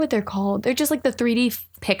 I don't know what they're called. They're just like the 3D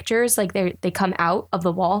pictures, like they come out of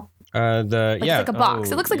the wall. It's like a box.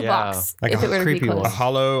 Oh, It looks like a yeah. box. Like if a it were to be creepy close. one. a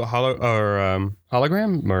hollow or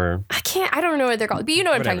hologram or I don't know what they're called, but you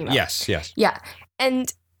know what I'm talking about. Yes. Yeah.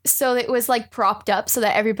 And so it was like propped up so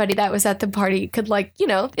that everybody that was at the party could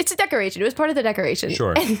it's a decoration. It was part of the decoration.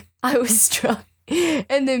 Sure. And I was drunk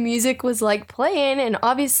and the music was like playing and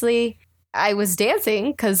obviously I was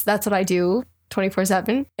dancing because that's what I do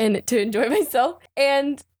 24/7 and to enjoy myself.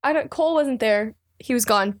 And Cole wasn't there. He was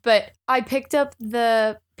gone. But I picked up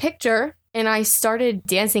the picture and I started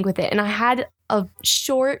dancing with it. And I had a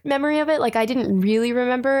short memory of it. Like I didn't really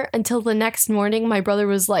remember until the next morning. My brother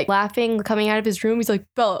was like laughing, coming out of his room. He's like,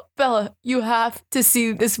 Bella, you have to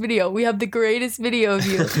see this video. We have the greatest video of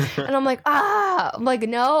you. And I'm like,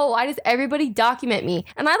 no, everybody document me.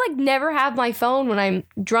 And I like never have my phone when I'm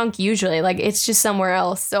drunk usually. Like it's just somewhere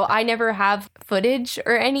else. So I never have footage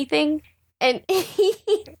or anything. And he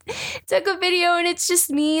took a video and it's just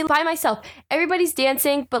me by myself. Everybody's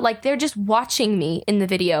dancing, but like they're just watching me in the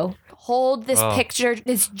video. Hold this picture,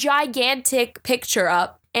 this gigantic picture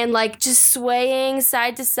up and like just swaying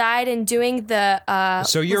side to side and doing the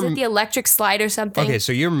was it the electric slide or something? Okay,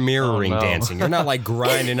 so you're mirroring Oh, no. dancing. You're not like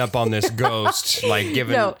grinding up on this ghost, like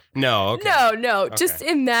giving. No. Okay. No. Just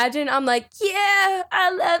imagine I'm like, yeah, I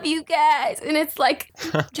love you guys. And it's like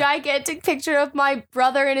gigantic picture of my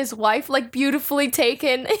brother and his wife, like beautifully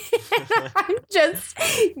taken. And I'm just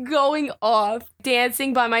going off,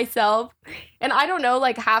 dancing by myself. And I don't know,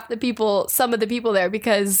 like some of the people there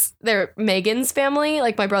because they're Megan's family,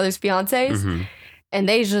 like my brother's fiancés. Mhm. And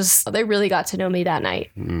they really got to know me that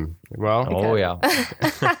night. Well, Oh, yeah.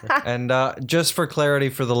 And just for clarity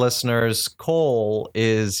for the listeners, Cole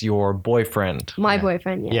is your boyfriend. My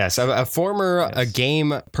boyfriend, yeah. yes, a former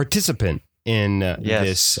game participant in Yes.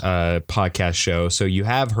 this podcast show. So you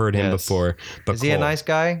have heard him Yes. before. But Is he a Cole- nice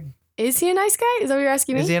guy? Is he a nice guy? Is that what you're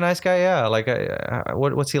asking me? Is he a nice guy? Yeah. Like,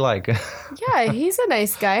 what's he like? Yeah, he's a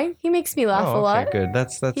nice guy. He makes me laugh a lot. Good.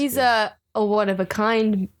 That's He's good. a one of a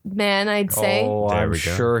kind man, I'd say. Oh, There I'm we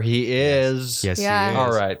go. sure he is. Yes, Yeah. he is.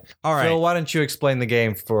 All right. All right. Phil, why don't you explain the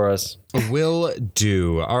game for us? Will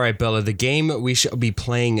do. All right, Bella, the game we shall be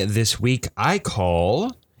playing this week, I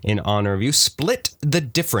call, in honor of you, Split the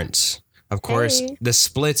Difference. Of course, Hey. the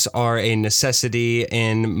splits are a necessity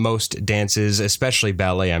in most dances, especially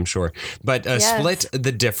ballet, I'm sure. But Yes. Split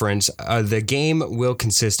the Difference, the game will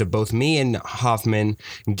consist of both me and Hoffman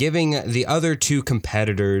giving the other two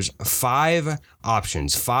competitors 5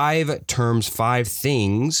 options, 5 terms, 5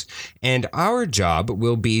 things, and our job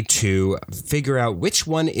will be to figure out which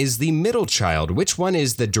one is the middle child, which one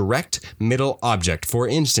is the direct middle object. For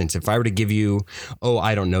instance, if I were to give you,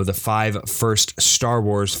 I don't know, the 5 first Star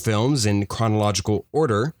Wars films in chronological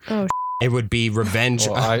order, it would be Revenge.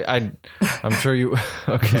 Well, I'm sure you.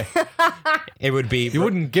 Okay. It would be. You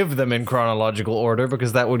wouldn't give them in chronological order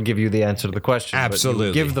because that would give you the answer to the question. but you would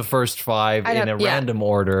Absolutely. give the first 5 in a random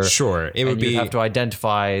order. Sure, it would and you'd be have to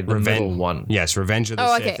identify the middle one. Yes, Revenge of the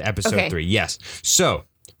Oh, Sith, okay. episode Okay. 3. Yes. So,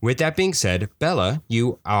 with that being said, Bella,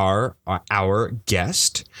 you are our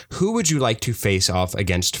guest. Who would you like to face off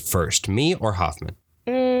against first, me or Hoffman?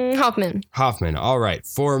 Hoffman. Hoffman. All right.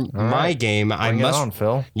 For my right. game, I Bring it must. on,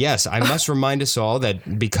 Phil. Yes, I must remind us all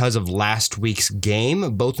that because of last week's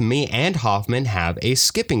game, both me and Hoffman have a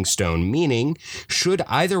skipping stone, meaning should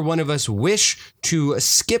either one of us wish to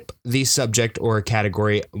skip the subject or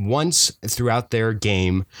category once throughout their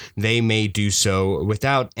game, they may do so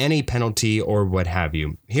without any penalty or what have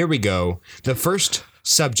you. Here we go. The first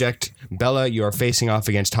subject, Bella, you are facing off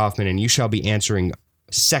against Hoffman, and you shall be answering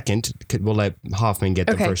second. We'll let Hoffman get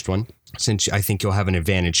the Okay. first one, since I think you'll have an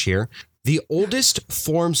advantage here. The oldest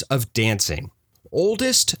forms of dancing.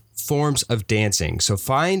 Oldest forms of dancing. So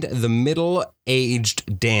find the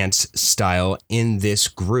middle-aged dance style in this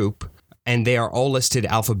group, and they are all listed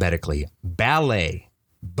alphabetically. Ballet,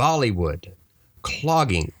 Bollywood,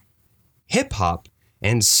 clogging, hip-hop,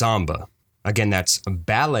 and samba. Again, that's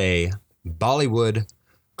ballet, Bollywood,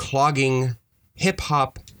 clogging,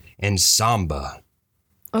 hip-hop, and samba.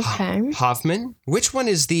 Okay. Hoffman, which one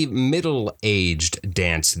is the middle-aged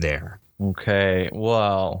dance there? Okay.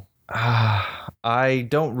 Well, I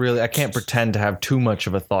can't pretend to have too much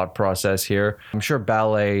of a thought process here. I'm sure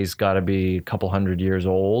ballet's got to be a couple hundred years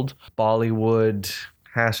old. Bollywood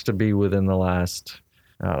has to be within the last,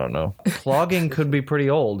 I don't know. Clogging could be pretty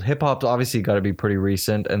old. Hip hop's obviously got to be pretty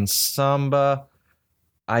recent. And samba,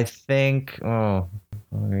 I think,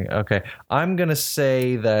 okay. I'm going to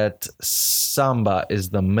say that samba is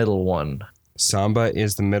the middle one. Samba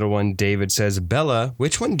is the middle one. David says, Bella,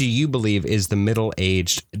 which one do you believe is the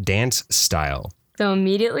middle-aged dance style? So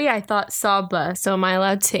immediately I thought Samba. So am I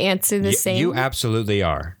allowed to answer the same? You absolutely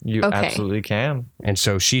are. You Okay. absolutely can. And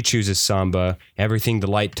so she chooses Samba. Everything the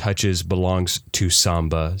light touches belongs to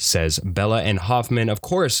Samba, says Bella and Hoffman. Of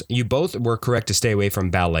course, you both were correct to stay away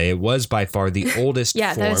from ballet. It was by far the oldest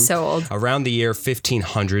Yeah, form. that is so old. Around the year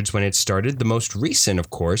 1500s when it started. The most recent,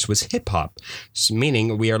 of course, was hip hop,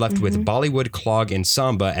 meaning we are left with Bollywood, clog, and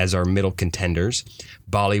Samba as our middle contenders.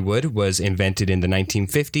 Bollywood was invented in the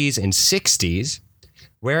 1950s and 60s,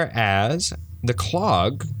 whereas the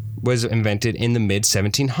clog was invented in the mid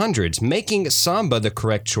 1700s, making Samba the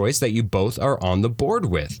correct choice that you both are on the board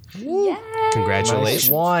with. Congratulations. Nice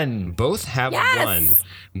one. Both have Yes. won.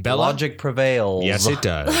 Bella? Logic prevails. Yes, it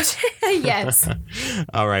does. Yes.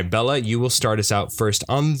 All right, Bella, you will start us out first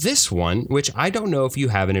on this one, which I don't know if you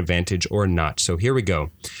have an advantage or not. So here we go.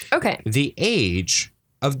 Okay. The age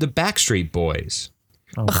of the Backstreet Boys.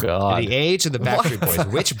 Oh, God. The age of the Backstreet Boys.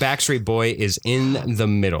 Which Backstreet Boy is in the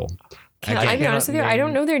middle? Can I be honest with you? I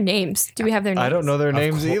don't know their names. Do we have their names? I don't know their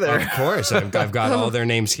names either. Of course, I've got all their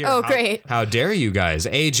names here. Oh, How- great. How dare you guys?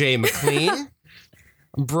 AJ McLean,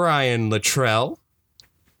 Brian Luttrell,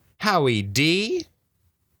 Howie D,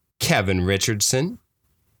 Kevin Richardson,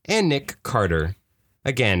 and Nick Carter.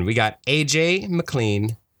 Again, we got AJ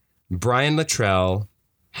McLean, Brian Luttrell,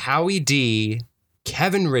 Howie D,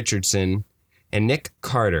 Kevin Richardson, and Nick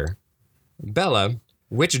Carter. Bella,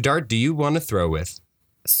 which dart do you want to throw with?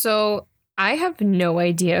 So I have no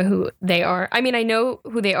idea who they are. I mean, I know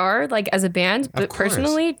who they are, like as a band, but course.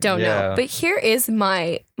 personally don't Yeah. know. But here is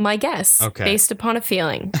my guess, Okay. based upon a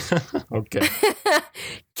feeling. Okay.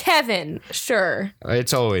 Kevin, sure.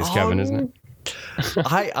 It's always Kevin, isn't it?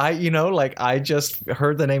 I just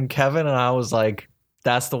heard the name Kevin and I was like,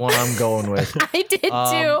 that's the one I'm going with. I did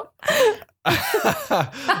too.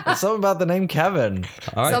 There's something about the name Kevin.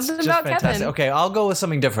 All right. Something Just about fantastic. Kevin. Okay, I'll go with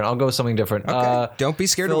something different. Okay. Don't be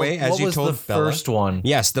scared Phil, away, as what you was told the Bella. first one?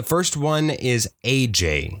 Yes, the first one is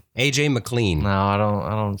AJ. AJ McLean. No, I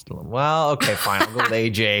don't. Well, okay, fine. I'll go with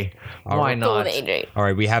AJ. Why Go not? with AJ. All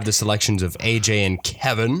right, we have the selections of AJ and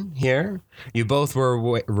Kevin here. You both were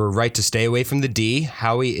right to stay away from the D.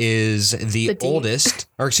 Howie is the The D. oldest,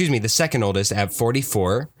 or excuse me, the second oldest at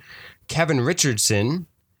 44. Kevin Richardson,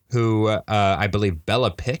 who I believe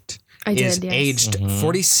Bella picked, I is did, yes. aged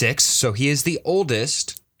 46, so he is the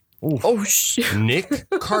oldest. Oh, shit. Nick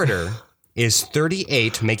Carter is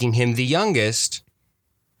 38, making him the youngest.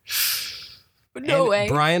 No and way.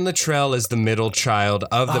 Brian Luttrell is the middle child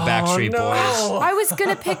of the Backstreet no. Boys. I was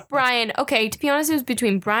going to pick Brian. Okay, to be honest, it was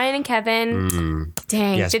between Brian and Kevin.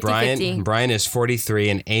 Dang, Yes, 50-50. Brian is 43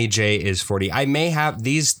 and AJ is 40. I may have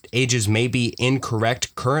these ages may be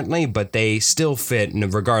incorrect currently, but they still fit.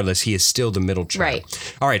 And regardless, he is still the middle child.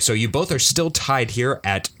 Right. All right, so you both are still tied here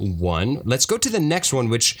at 1. Let's go to the next one,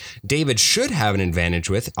 which David should have an advantage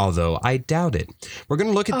with, although I doubt it. We're going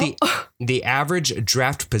to look at the average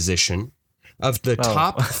draft position of the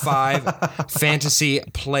top 5 fantasy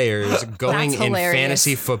players going That's in hilarious.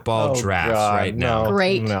 fantasy football drafts God, right now. no.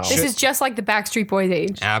 Great. No. This is just like the Backstreet Boys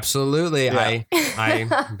age. Absolutely. I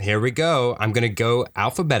here we go. I'm going to go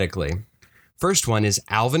alphabetically. First one is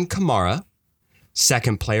Alvin Kamara.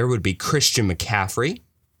 Second player would be Christian McCaffrey.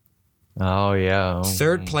 Oh yeah.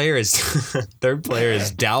 Third player is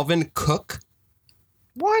Dalvin Cook.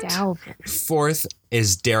 What? Dalvin. Fourth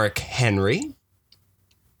is Derrick Henry.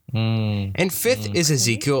 And fifth is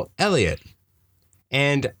Ezekiel Elliott.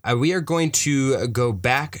 And we are going to go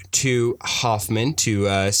back to Hoffman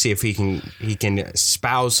to see if he can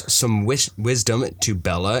espouse some wisdom to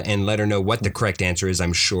Bella and let her know what the correct answer is,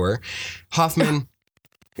 I'm sure. Hoffman,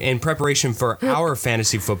 in preparation for our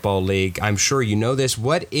fantasy football league, I'm sure you know this.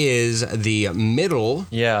 What is the middle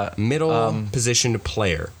position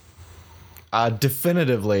player?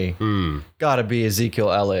 Definitively gotta be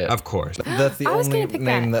Ezekiel Elliott. Of course. That's the I was only gonna pick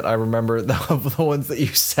name that I remember of the ones that you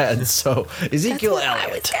said. So Ezekiel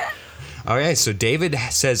Elliott. Okay, so David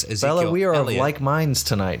says Ezekiel Bella, we are Elliott. of like minds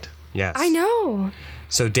tonight. Yes. I know.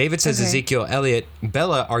 So David says Okay. Ezekiel Elliott.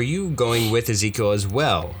 Bella, are you going with Ezekiel as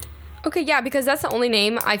well? Okay, yeah, because that's the only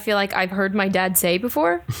name I feel like I've heard my dad say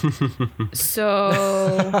before. So,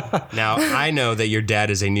 Now, I know that your dad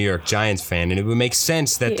is a New York Giants fan, and it would make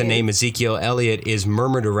sense that the He name Ezekiel Elliott is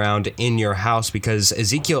murmured around in your house because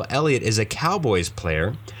Ezekiel Elliott is a Cowboys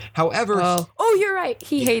player. However, oh, you're right.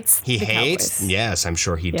 He hates. he the hates. Cowboys. Yes, I'm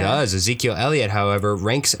sure he Yeah. does. Ezekiel Elliott, however,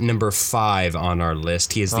 ranks number 5 on our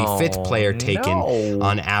list. He is the 5th player taken no.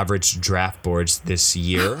 on average draft boards this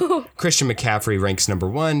year. Christian McCaffrey ranks number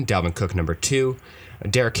 1, Dalvin Cook number 2,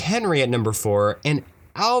 Derrick Henry at number 4, and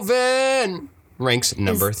Alvin ranks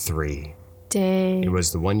number 3. Dang. It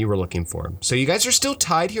was the one you were looking for. So you guys are still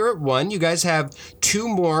tied here at 1. You guys have 2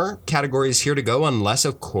 more categories here to go, unless,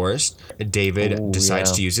 of course, David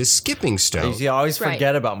decides to use his skipping stone. You always Right.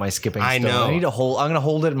 forget about my skipping I stone. know. I'm gonna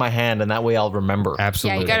hold it in my hand, and that way I'll remember. Yeah,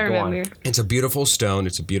 Absolutely. you gotta Go on. remember. It's a beautiful stone.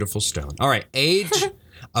 It's a beautiful stone. All right. Age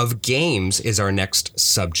of games is our next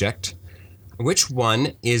subject. Which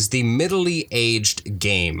one is the middle-y aged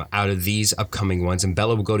game out of these upcoming ones? And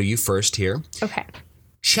Bella will go to you first here. Okay.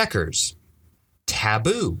 Checkers,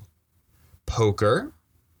 Taboo, Poker,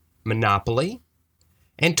 Monopoly,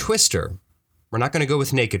 and Twister. We're not going to go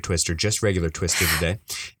with Naked Twister, just regular Twister today.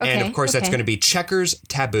 And of course, that's okay. going to be Checkers,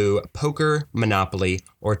 Taboo, Poker, Monopoly,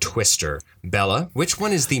 or Twister. Bella, which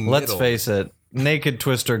one is the middle? Let's face it. Naked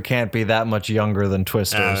Twister can't be that much younger than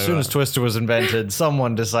Twister. As soon as Twister was invented,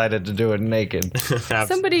 someone decided to do it naked.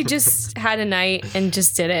 Somebody just had a night and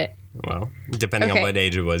just did it. Well, depending on Okay. what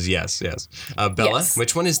age it was, yes. Bella, Yes.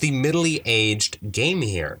 which one is the middle-y aged game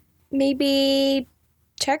here? Maybe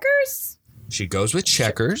checkers? She goes with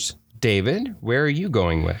Checkers. David, where are you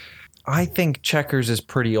going with? I think checkers is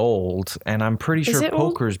pretty old, and I'm pretty sure it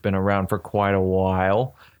old? poker's been around for quite a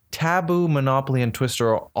while. Taboo, Monopoly, and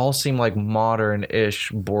Twister all seem like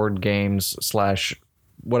modern-ish board games /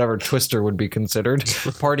 whatever Twister would be considered,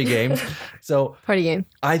 party games. So Party game.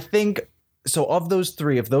 I think, so of those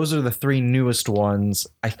 3, if those are the 3 newest ones,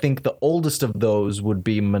 I think the oldest of those would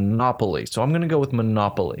be Monopoly. So I'm going to go with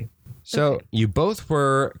Monopoly. So You both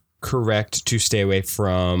were correct to stay away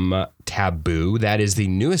from Taboo. That is the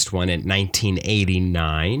newest one at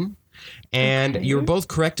 1989. And you were both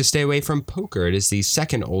correct to stay away from Poker. It is the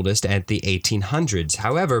second oldest at the 1800s.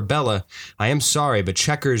 However, Bella, I am sorry, but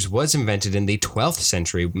checkers was invented in the 12th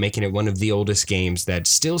century, making it one of the oldest games that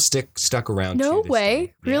still stuck around. No to this way.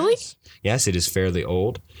 day. Really? Yes, it is fairly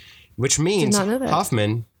old, which means, not know that.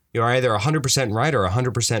 Hoffman, you're either 100% right or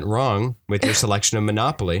 100% wrong with your selection of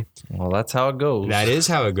Monopoly. Well, that's how it goes. That is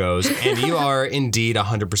how it goes. And you are indeed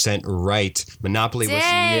 100% right. Monopoly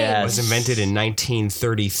Dang. was invented in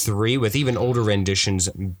 1933 with even older renditions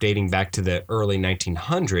dating back to the early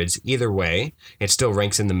 1900s. Either way, it still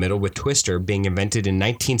ranks in the middle, with Twister being invented in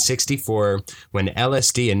 1964 when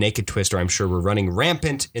LSD and Naked Twister, I'm sure, were running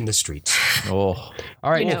rampant in the streets. Oh,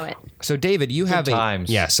 all right. You know it. So David, you have times.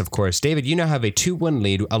 Yes, of course. David, you now have a 2-1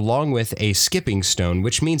 lead along with a skipping stone,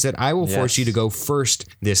 which means that I will force Yes. you to go first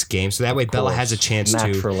this game. So that way Bella has a chance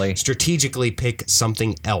Naturally. to strategically pick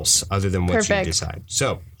something else other than what Perfect. you decide.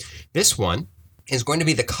 So this one is going to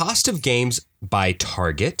be the cost of games by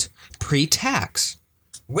Target pre-tax.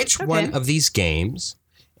 Which one of these games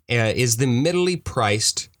is the middle-y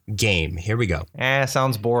priced game? Here we go.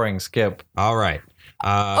 sounds boring. Skip. All right.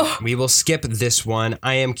 We will skip this one.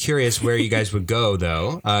 I am curious where you guys would go,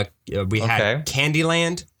 though. We had Okay.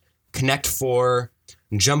 Candyland, Connect 4,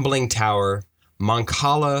 Jumbling Tower,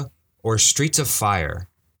 Moncala, or Streets of Fire.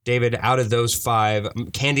 David, out of those 5,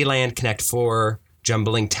 Candyland, Connect 4,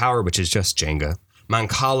 Jumbling Tower, which is just Jenga,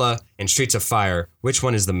 Moncala, and Streets of Fire, which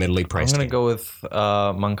one is the middly I'm priced going to game? go with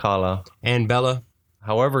Mancala. And Bella?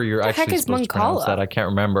 However you're heck actually is supposed to pronounce Mancala? that, I can't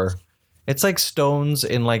remember. It's like stones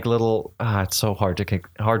in like little. It's so hard to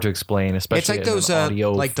explain, especially It's like in those, an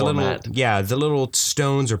audio like the format. the little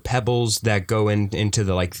stones or pebbles that go into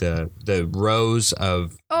the rows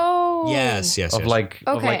of. Oh. Yes. of like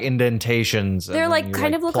Okay. indentations. and They're then like you,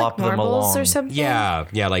 kind of look plop like them marbles along. or something. Yeah,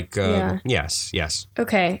 like Yeah. yes.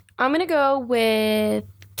 Okay. I'm going to go with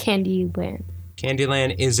Candyland.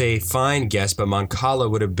 Candyland is a fine guess, but Moncala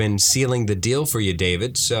would have been sealing the deal for you,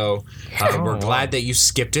 David. So we're glad that you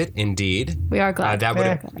skipped it. Indeed, We are glad. that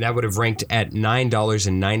would have ranked at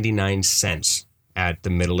 $9.99 at the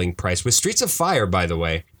middling price, with Streets of Fire, by the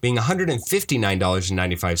way, being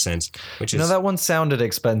 $159.95, which is That one sounded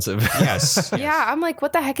expensive. yes. Yeah, I'm like,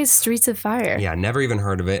 what the heck is Streets of Fire? Yeah, never even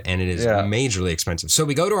heard of it, and it is Yeah. majorly expensive. So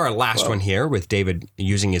we go to our last one here with David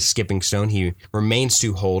using his skipping stone. He remains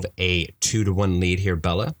to hold a 2-1 lead here,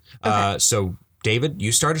 Bella. So David,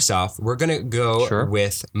 you start us off. We're going to go Sure.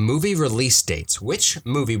 with movie release dates. Which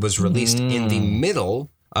movie was released in the middle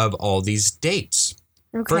of all these dates?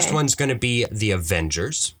 Okay. First one's going to be The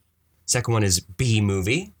Avengers. Second one is B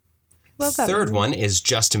Movie. Love that Third movie. one is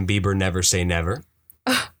Justin Bieber Never Say Never.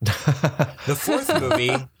 The fourth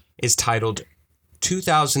movie is titled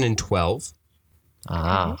 2012.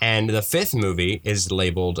 And the fifth movie is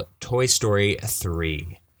labeled Toy Story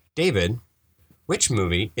 3. David, which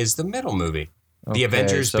movie is the middle movie? The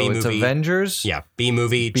Avengers, so B it's Movie. Avengers. Yeah, B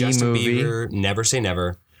Movie, B Justin Movie. Bieber, Never Say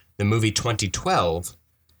Never, the movie 2012,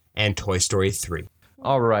 and Toy Story 3.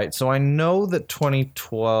 All right. So I know that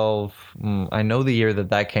 2012, I know the year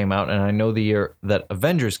that came out, and I know the year that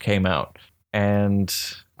Avengers came out. And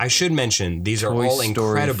I should mention these are Toy all Story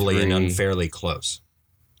incredibly and 3. unfairly close.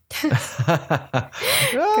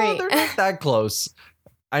 Well, Great. they're not that close.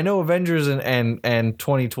 I know Avengers and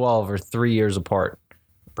 2012 are 3 years apart.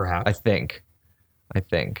 Perhaps. I think.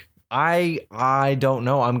 I don't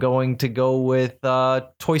know. I'm going to go with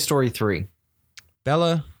Toy Story 3.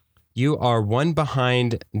 Bella, you are one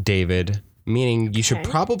behind David, meaning you should Okay.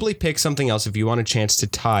 probably pick something else if you want a chance to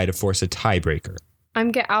tie to force a tiebreaker.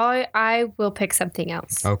 I will pick something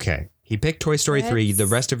else. Okay. He picked Toy Story 3. Let's- The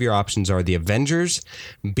rest of your options are The Avengers,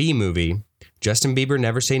 B Movie, Justin Bieber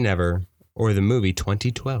Never Say Never, or the movie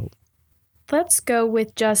 2012. Let's go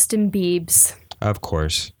with Justin Biebs. Of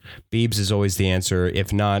course. Biebs is always the answer,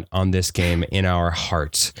 if not on this game, in our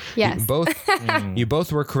hearts. Yes. You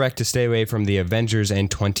both were correct to stay away from The Avengers in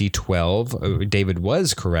 2012. David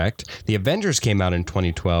was correct. The Avengers came out in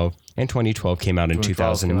 2012, and 2012 came out in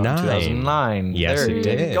 2009. 2009. Yes, there it you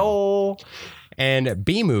did. go. And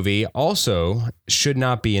B Movie also should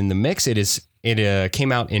not be in the mix. It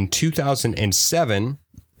came out in 2007.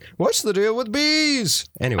 What's the deal with bees?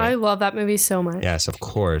 Anyway. I love that movie so much. Yes, of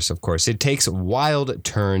course. It takes wild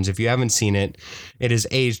turns. If you haven't seen it, it is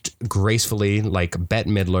aged gracefully like Bette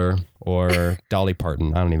Midler or Dolly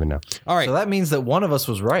Parton. I don't even know. All right. So that means that one of us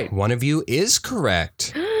was right. One of you is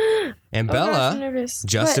correct. And Oh gosh, I'm Bella, nervous.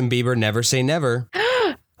 Justin Bieber Never Say Never,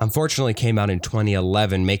 unfortunately came out in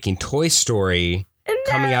 2011, making Toy Story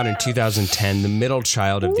coming out in 2010, the middle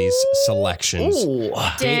child of these selections. Ooh.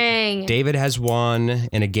 Dang. David has won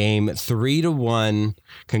in a game 3-1.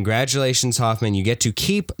 Congratulations, Hoffman. You get to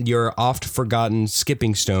keep your oft forgotten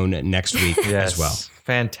skipping stone next week Yes. as well.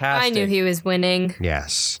 Fantastic. I knew he was winning.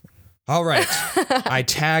 Yes. All right. I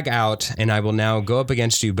tag out and I will now go up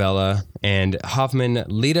against you, Bella, and Hoffman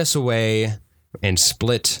lead us away and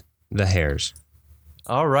split the hairs.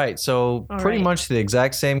 All right. So All pretty right. much the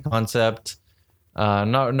exact same concept.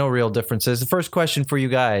 No real differences. The first question for you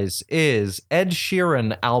guys is Ed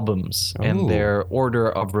Sheeran albums Ooh. and their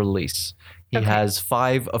order of release. He Okay. has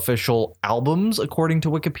 5 official albums according to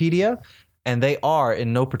Wikipedia, and they are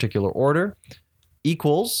in no particular order: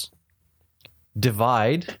 Equals,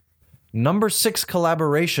 Divide, Number 6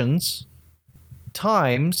 Collaborations,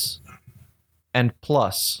 Times, and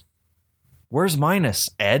Plus. Where's minus,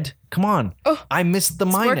 Ed? Come on. Oh, I missed the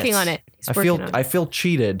He's minus. working on it. He's I working feel on it. I feel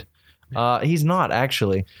cheated. He's not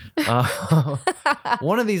actually.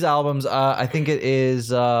 One of these albums, I think it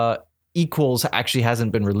is Equals, actually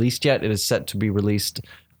hasn't been released yet. It is set to be released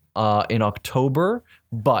in October,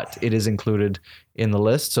 but it is included in the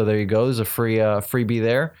list. So there you go. There's a freebie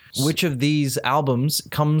there. Which of these albums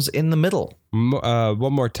comes in the middle?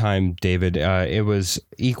 One more time, David. It was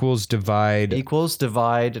Equals, Divide. Equals,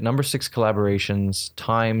 Divide, Number 6 Collaborations,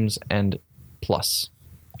 Times, and Plus.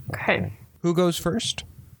 Okay. Who goes first?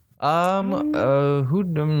 Who? I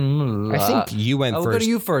think you went I'll first. go to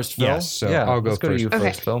you first, Phil. Yes, so yeah, I'll go let's go to first. you Okay.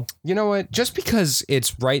 first, Phil. You know what? Just because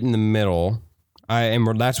it's right in the middle,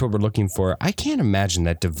 that's what we're looking for. I can't imagine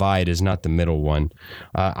that Divide is not the middle one.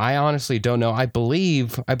 I honestly don't know. I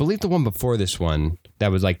believe the one before this one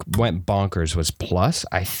that was went bonkers was Plus,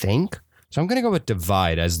 I think. So I'm gonna go with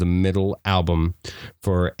Divide as the middle album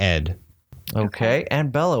for Ed. Okay.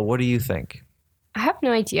 And Bella, what do you think? I have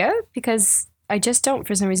no idea because I just don't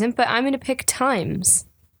for some reason, but I'm going to pick Times.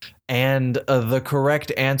 And the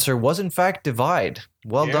correct answer was, in fact, Divide.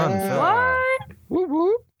 Well done, Phil. What? Whoop,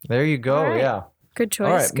 whoop. There you go. All right. Yeah. Good choice.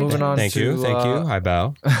 All right, Good moving on. Thank you. to, Thank you. I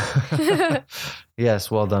bow. Yes,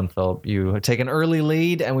 well done, Phil. You take an early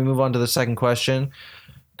lead, and we move on to the second question.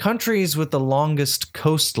 Countries with the longest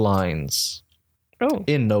coastlines, Oh.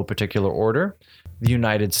 in no particular order: the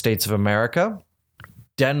United States of America,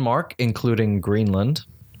 Denmark, including Greenland,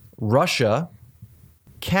 Russia,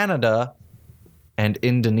 Canada, and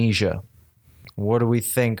Indonesia. What do we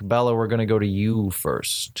think? Bella, we're going to go to you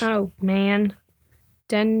first. Oh, man.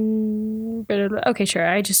 Okay, sure.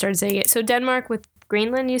 I just started saying it. So Denmark with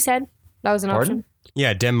Greenland, you said? That was an Pardon? option?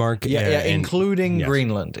 Yeah, Denmark. Yeah, and- including yes.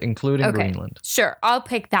 Greenland. Including Okay. Greenland. Sure. I'll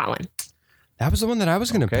pick that one. That was the one that I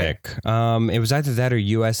was going to Okay. pick. It was either that or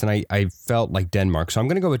U.S., and I felt like Denmark. So I'm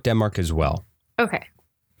going to go with Denmark as well. Okay.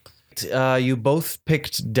 You both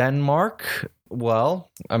picked Denmark. Well,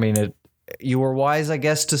 I mean, you were wise, I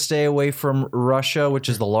guess, to stay away from Russia, which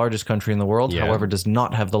is the largest country in the world, Yeah. however, does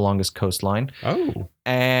not have the longest coastline. Oh.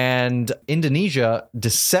 And Indonesia,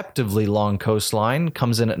 deceptively long coastline,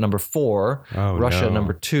 comes in at number 4. Oh, Russia, no.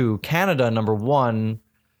 number 2. Canada, number 1.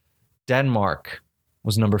 Denmark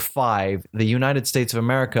was number 5. The United States of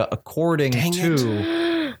America, according Dang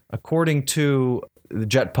to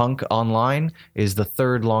Jet Punk Online is the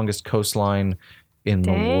third longest coastline in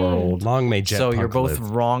the Dang. world. Long may Jet So Punk you're both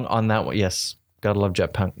live. wrong on that one. Yes, gotta love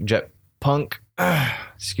Jet Punk. Jet Punk.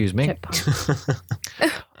 Excuse me. Jet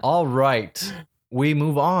punk. All right. We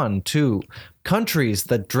move on to countries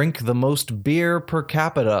that drink the most beer per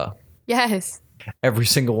capita. Yes. Every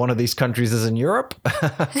single one of these countries is in Europe.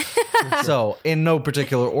 So, in no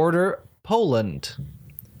particular order, Poland,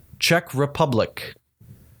 Czech Republic,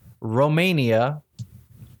 Romania,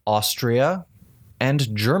 Austria,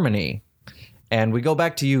 and Germany. And we go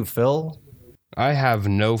back to you, Phil. I have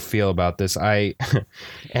no feel about this.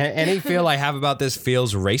 Any feel I have about this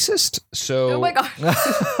feels racist. So Oh my gosh.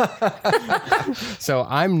 So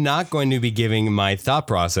I'm not going to be giving my thought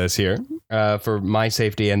process here for my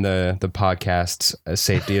safety and the podcast's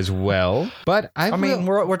safety as well. But I mean,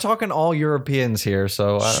 we're talking all Europeans here,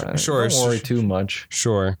 so Sure, don't worry too much.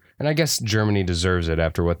 sure. And I guess Germany deserves it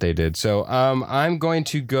after what they did. So I'm going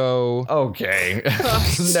to go. Okay,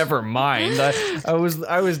 never mind. I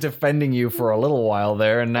was defending you for a little while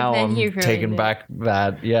there, and now then I'm you ruined taking it. back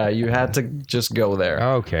that. Yeah, you had to just go there.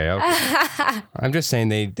 Okay. I'm just saying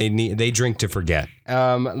they drink to forget.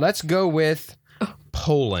 Let's go with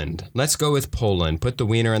Poland. Let's go with Poland. Put the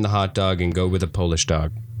wiener in the hot dog and go with a Polish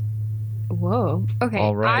dog. Whoa. Okay.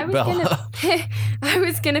 All right, I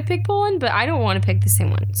was gonna pick Poland, but I don't want to pick the same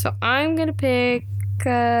one. So I'm gonna pick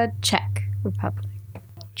Czech Republic.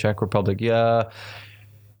 Czech Republic. Yeah,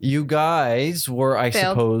 you guys were, I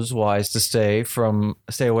Failed. suppose, wise to stay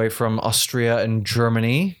away from Austria and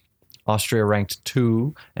Germany. Austria ranked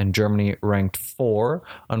 2 and Germany ranked 4.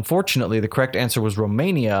 Unfortunately, the correct answer was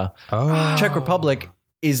Romania. Oh. Czech Republic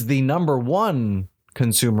is the number 1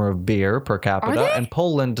 consumer of beer per capita, they? and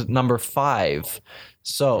Poland number 5.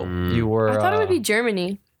 So you were. I thought it would be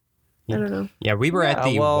Germany. I don't know. Yeah, we were at Yeah,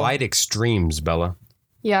 the well- wide extremes, Bella.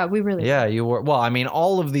 Yeah, we really. Yeah, you were. Well, I mean,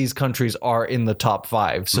 all of these countries are in the top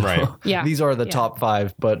 5. So Right. Yeah. these are the Yeah. top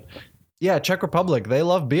 5. But yeah, Czech Republic, they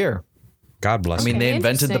love beer. God bless. I mean, Okay, they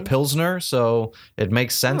invented the interesting. Pilsner, so it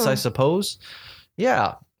makes sense, I Oh. suppose.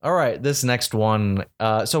 Yeah. All right, this next one.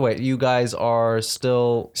 So wait, you guys are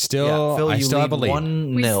still Phil, I you still lead have a lead.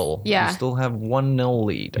 1-0. yeah. You still have 1-0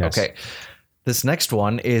 lead. Yes. Okay. This next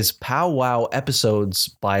one is powwow episodes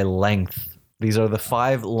by length. These are the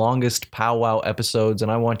 5 longest powwow episodes,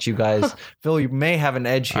 and I want you guys, Phil, you may have an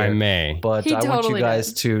edge here. I may. But He I want you totally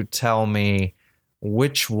guys does. to tell me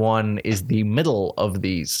which one is the middle of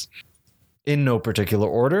these. In no particular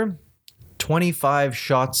order, 25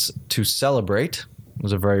 Shots to Celebrate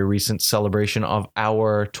was a very recent celebration of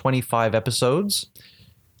our 25 episodes.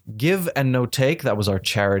 Give and No Take, that was our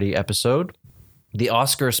charity episode. The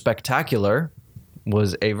Oscar Spectacular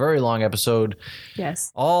was a very long episode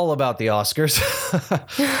Yes. all about the Oscars.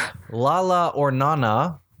 Lala or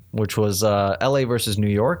Nana, which was LA versus New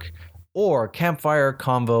York, or Campfire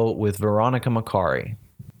Convo with Veronica Macari.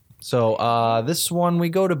 So this one, we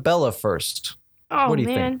go to Bella first. Oh What do you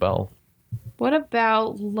man. think, Belle? What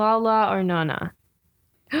about Lala or Nana?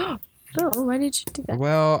 Phil, why did you do that?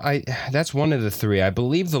 Well, that's one of the 3. I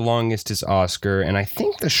believe the longest is Oscar, and I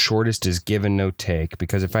think the shortest is Give and No Take,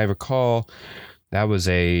 because if I recall, that was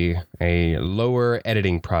a lower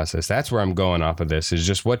editing process. That's where I'm going off of this. Is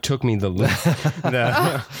just what took me the length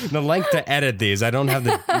to edit these. I don't have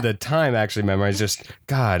the time actually memorized. Just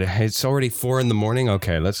God, it's already 4 a.m.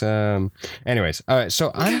 Okay, let's Anyways, all right.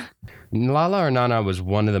 So Lala or Nana was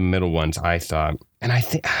one of the middle ones I thought, and I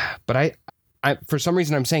think, but I for some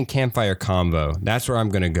reason I'm saying Campfire Convo. That's where I'm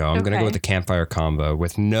gonna go. I'm gonna go Okay. with the Campfire Convo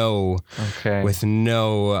with no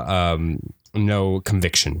no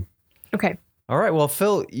conviction. Okay. All right. Well,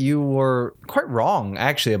 Phil, you were quite wrong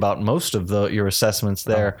actually about most of your assessments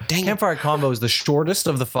there. dang it. Campfire Convo is the shortest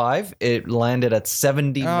of the 5. It landed at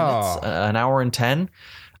 70 minutes, an hour and 10.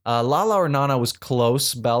 Lala or Nana was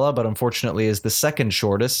close, Bella, but unfortunately is the second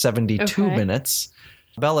shortest, 72 Okay. minutes.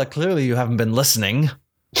 Bella, clearly you haven't been listening.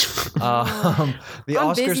 The I'm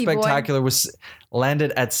Oscar busy, boy. Spectacular was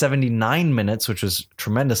landed at 79 minutes, which was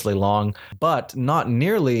tremendously long, but not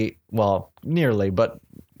nearly, but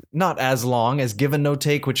not as long as Give and No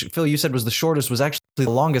Take, which Phil, you said was the shortest, was actually the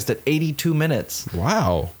longest at 82 minutes.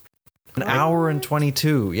 Wow. An hour and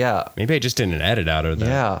 22. Yeah. Maybe I just didn't edit out of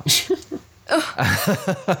that.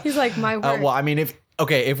 Yeah. He's like my word. Well, I mean,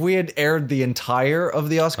 if we had aired the entire of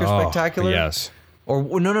the Oscar Spectacular, Yes.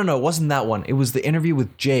 or no, it wasn't that one. It was the interview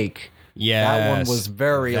with Jake. Yes. That one was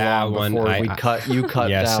very That long one, before I- you cut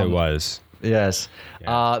Yes, down. it was. Yes.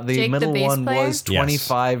 The Jake, the middle bass one player? was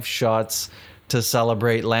 25 Shots to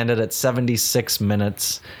Celebrate, landed at 76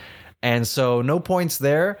 minutes. And so no points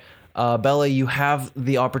there. Bella, you have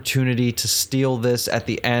the opportunity to steal this at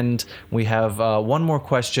the end. We have one more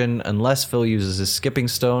question, unless Phil uses his skipping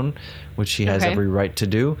stone, which he has Okay. every right to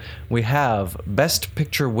do. We have Best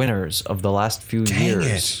Picture winners of the last few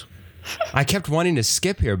years. I kept wanting to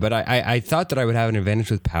skip here, but I thought that I would have an advantage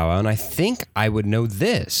with Powwow, and I think I would know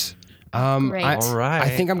this. Great. All right. I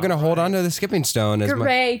think I'm going to hold on to the skipping stone. As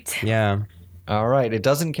Great. Yeah. All right. It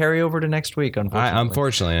doesn't carry over to next week,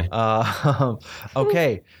 unfortunately. Unfortunately.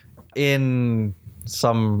 Okay. In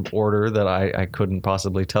some order that I couldn't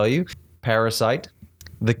possibly tell you. Parasite,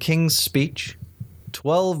 The King's Speech,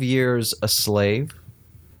 12 Years a Slave,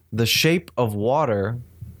 The Shape of Water,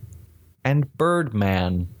 and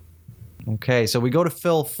Birdman. Okay, so we go to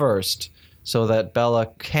Phil first so that Bella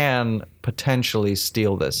can potentially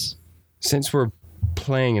steal this. Since we're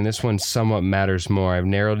playing and this one somewhat matters more, I've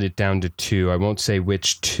narrowed it down to 2. I won't say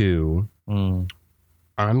which 2. I'm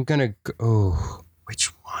going to go... Oh, which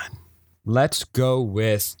one? Let's go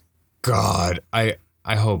with... God, I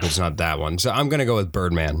hope it's not that one. So I'm going to go with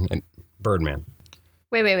Birdman. Birdman.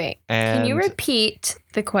 Wait. Can you And- repeat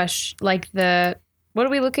the question? Like the what are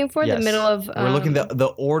we looking for? Yes. The middle of. We're looking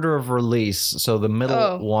the order of release. So the middle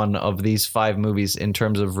Oh. one of these 5 movies in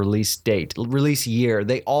terms of release date, release year.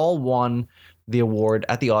 They all won the award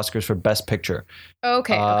at the Oscars for Best Picture.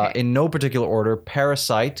 Okay. In no particular order: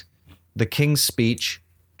 Parasite, The King's Speech,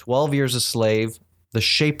 12 Years a Slave, The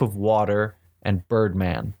Shape of Water, and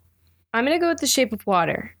Birdman. I'm gonna go with The Shape of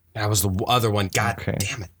Water. That was the other one. God Okay.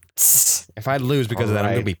 damn it. If I lose because of that,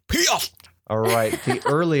 I'm going to be pissed. All right. The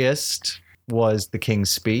earliest was The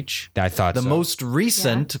King's Speech. I thought The so. most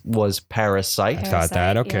recent was Parasite. I thought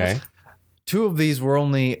that. Parasite, Okay. yeah. 2 of these were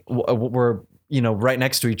only were right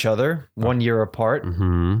next to each other, 1 year apart.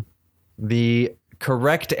 Mm-hmm. The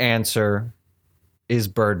correct answer is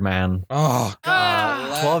Birdman. Oh,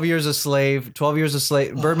 God. 12 Years a Slave. 12 Years a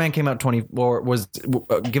Slave. Birdman came out was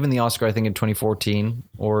given the Oscar, I think, in 2014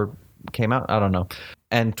 or came out. I don't know.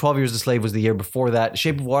 And 12 Years a Slave was the year before that.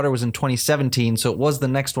 Shape of Water was in 2017, so it was the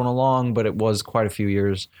next one along, but it was quite a few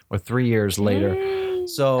years or 3 years later.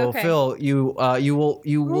 So Okay. Phil, you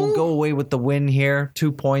will go away with the win here.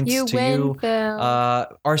 2 points You to win, you. Phil.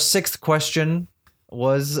 Our 6th question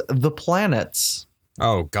was the planets.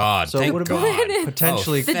 Oh, God. So it Thank would God. have been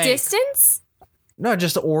potentially the distance? no,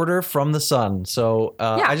 just order from the sun. So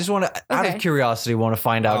Yeah. I just want to, out of Okay. curiosity, want to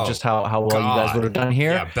find out Oh, just how well you guys God. would have done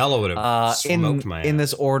here. Yeah, Bella would have smoked my In ass.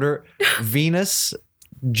 this order: Venus,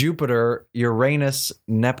 Jupiter, Uranus,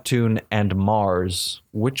 Neptune, and Mars.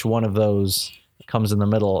 Which one of those comes in the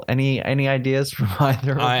middle? Any ideas from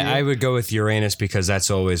either of you? I would go with Uranus because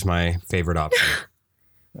that's always my favorite option.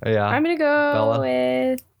 Yeah. I'm gonna go Bella?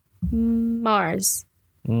 with Mars.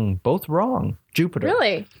 Both wrong. Jupiter.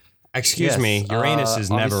 Really? Excuse Yes, me. Uranus is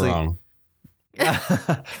never obviously- wrong.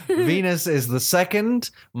 Venus is the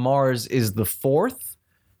 2nd, Mars is the 4th,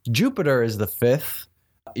 Jupiter is the 5th,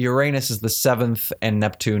 Uranus is the 7th, and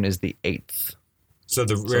Neptune is the 8th. So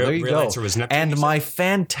the So there you real go. answer was Neptune. And you my said?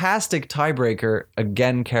 fantastic tiebreaker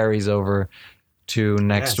again carries over to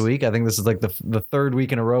next Yes. week. I think this is like the 3rd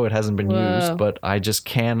week in a row it hasn't been Whoa. used, but I just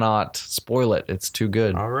cannot spoil it. It's too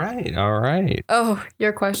good. All right. All right. Oh,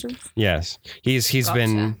 your questions? Yes. He's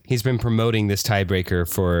Gotcha. been promoting this tiebreaker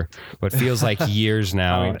for what feels like years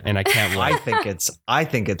now, and I can't I wait.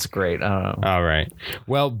 think it's great. I don't know. All right.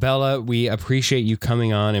 Well, Bella, we appreciate you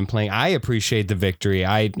coming on and playing. I appreciate the victory.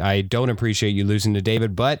 I don't appreciate you losing to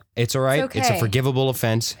David, but it's all right. It's a okay. forgivable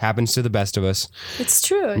offense. Happens to the best of us. It's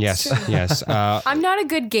true. It's Yes. true. Yes. I'm not a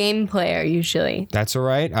good game player usually. That's all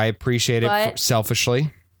right. I appreciate it But-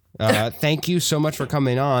 selfishly. Thank you so much for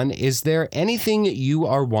coming on. Is there anything you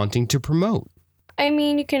are wanting to promote? I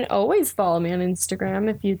mean, you can always follow me on Instagram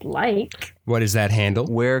if you'd like. What is that handle?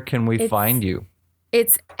 Where can we It's- find you?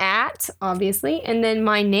 It's at, obviously, and then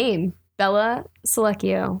my name, Bella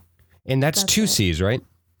Selecchio. And that's That's 2 it. C's, right?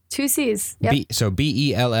 2 C's. Yep. So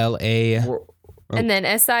Bella. We're- and then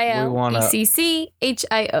wanna-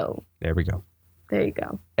 SILECCHIO. There we go. There you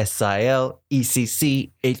go. SILECCHIO.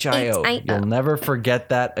 H-I-O. You'll never forget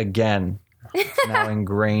that again. It's now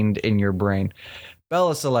ingrained in your brain.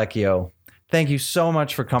 Bella Selecchio, thank you so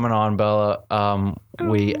much for coming on, Bella.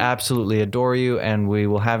 We absolutely adore you, and we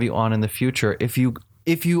will have you on in the future if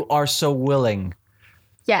you are so willing.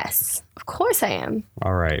 Yes, of course I am.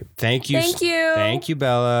 All right. Thank you. Thank you. Thank you,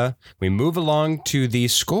 Bella. We move along to the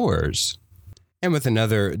scores. And with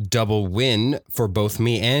another double win for both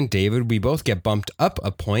me and David, we both get bumped up a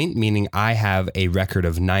point, meaning I have a record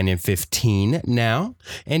of 9-15 now,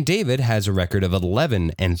 and David has a record of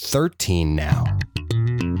 11-13 now.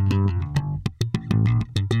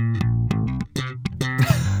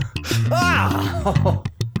 Ah!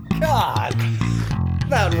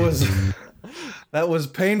 That was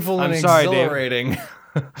painful and I'm sorry, Dave. exhilarating.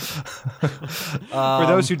 For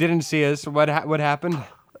those who didn't see us, what happened?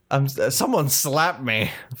 Someone slapped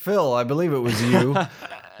me, Phil. I believe it was you.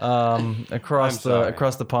 Across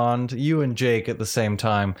the pond, you and Jake at the same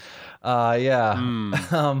time.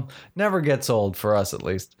 Never gets old for us, at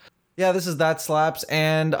least. Yeah, this is That Slaps,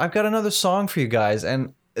 and I've got another song for you guys,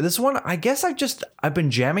 and this one, I guess I've been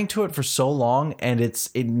jamming to it for so long, and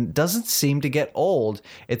it doesn't seem to get old.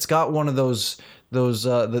 It's got one of those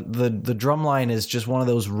the drum line is just one of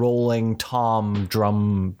those rolling tom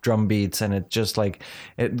drum beats, and it just like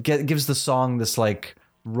gives the song this like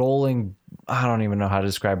rolling, I don't even know how to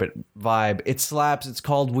describe it, vibe. It slaps. It's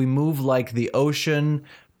called We Move Like the Ocean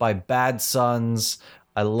by Bad Sons.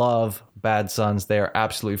 I love Bad Sons. They are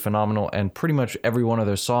absolutely phenomenal, and pretty much every one of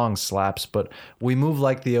their songs slaps, but We Move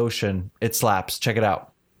Like the Ocean, it slaps. Check it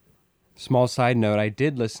out. Small side note, I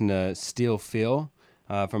did listen to Steel Feel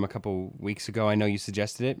from a couple weeks ago. I know you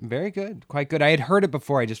suggested it. Very good. Quite good. I had heard it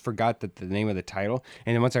before. I just forgot the name of the title.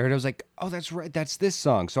 And then once I heard it, I was like, oh, that's right. That's this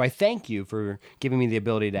song. So I thank you for giving me the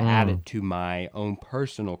ability to add it to my own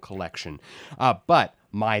personal collection. But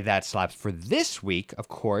my That Slaps for this week, of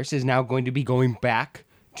course, is now going to be going back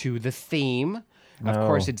to the theme. Of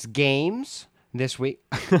course, it's games. This week,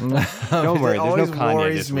 don't worry. There's no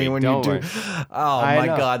Kanye this week. When don't you worry. do. Oh my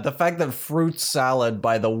God, the fact that Fruit Salad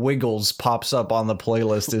by the Wiggles pops up on the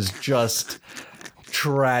playlist is just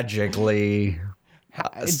tragically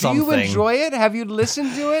something. Do you enjoy it? Have you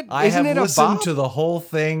listened to it? I Isn't have it listened bop? to the whole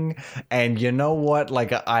thing, and you know what?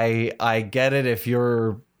 Like I get it if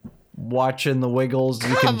you're watching the Wiggles,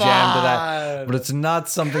 you can jam to that, but it's not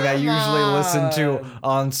something I usually listen to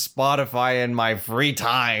on Spotify in my free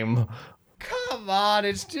time. Come on,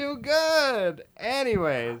 it's too good.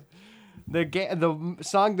 Anyways, the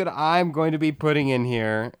song that I'm going to be putting in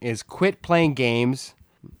here is "Quit Playing Games,"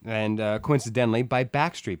 and coincidentally by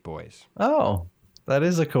Backstreet Boys. Oh, that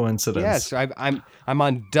is a coincidence. Yes, I'm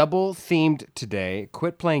on double themed today.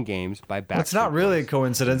 "Quit Playing Games" by Backstreet. It's not really a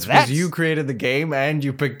coincidence That's- because you created the game and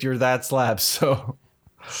you picked your That Slaps. So,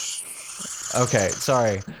 okay,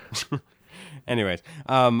 sorry. Anyways,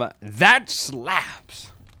 That Slaps.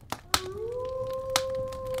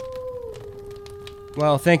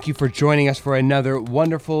 Well, thank you for joining us for another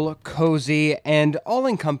wonderful, cozy, and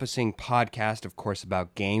all-encompassing podcast, of course,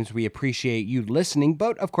 about games. We appreciate you listening,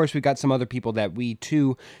 but of course, we've got some other people that we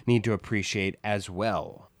too need to appreciate as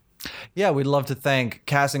well. Yeah, we'd love to thank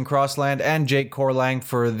Cass and Crossland and Jake Corlang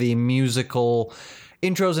for the musical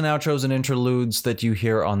intros and outros and interludes that you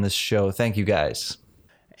hear on this show. Thank you, guys.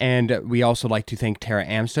 And we also like to thank Tara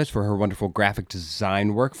Amstutz for her wonderful graphic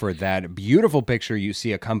design work, for that beautiful picture you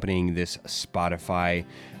see accompanying this Spotify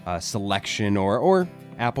selection or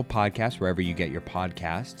Apple Podcasts, wherever you get your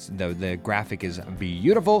podcasts. The graphic is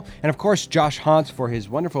beautiful. And of course, Josh Hantz for his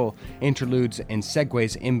wonderful interludes and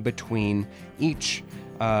segues in between each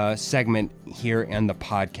segment here in the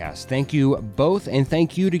podcast. Thank you both, and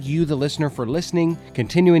thank you to you, the listener, for listening,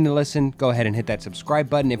 continuing to listen. Go ahead and hit that subscribe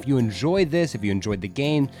button. If you enjoyed this, if you enjoyed the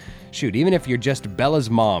game, shoot, even if you're just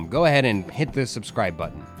Bella's mom, go ahead and hit the subscribe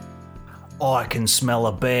button. I can smell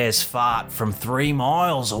a bear's fart from 3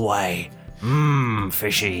 miles away.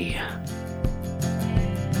 Fishy.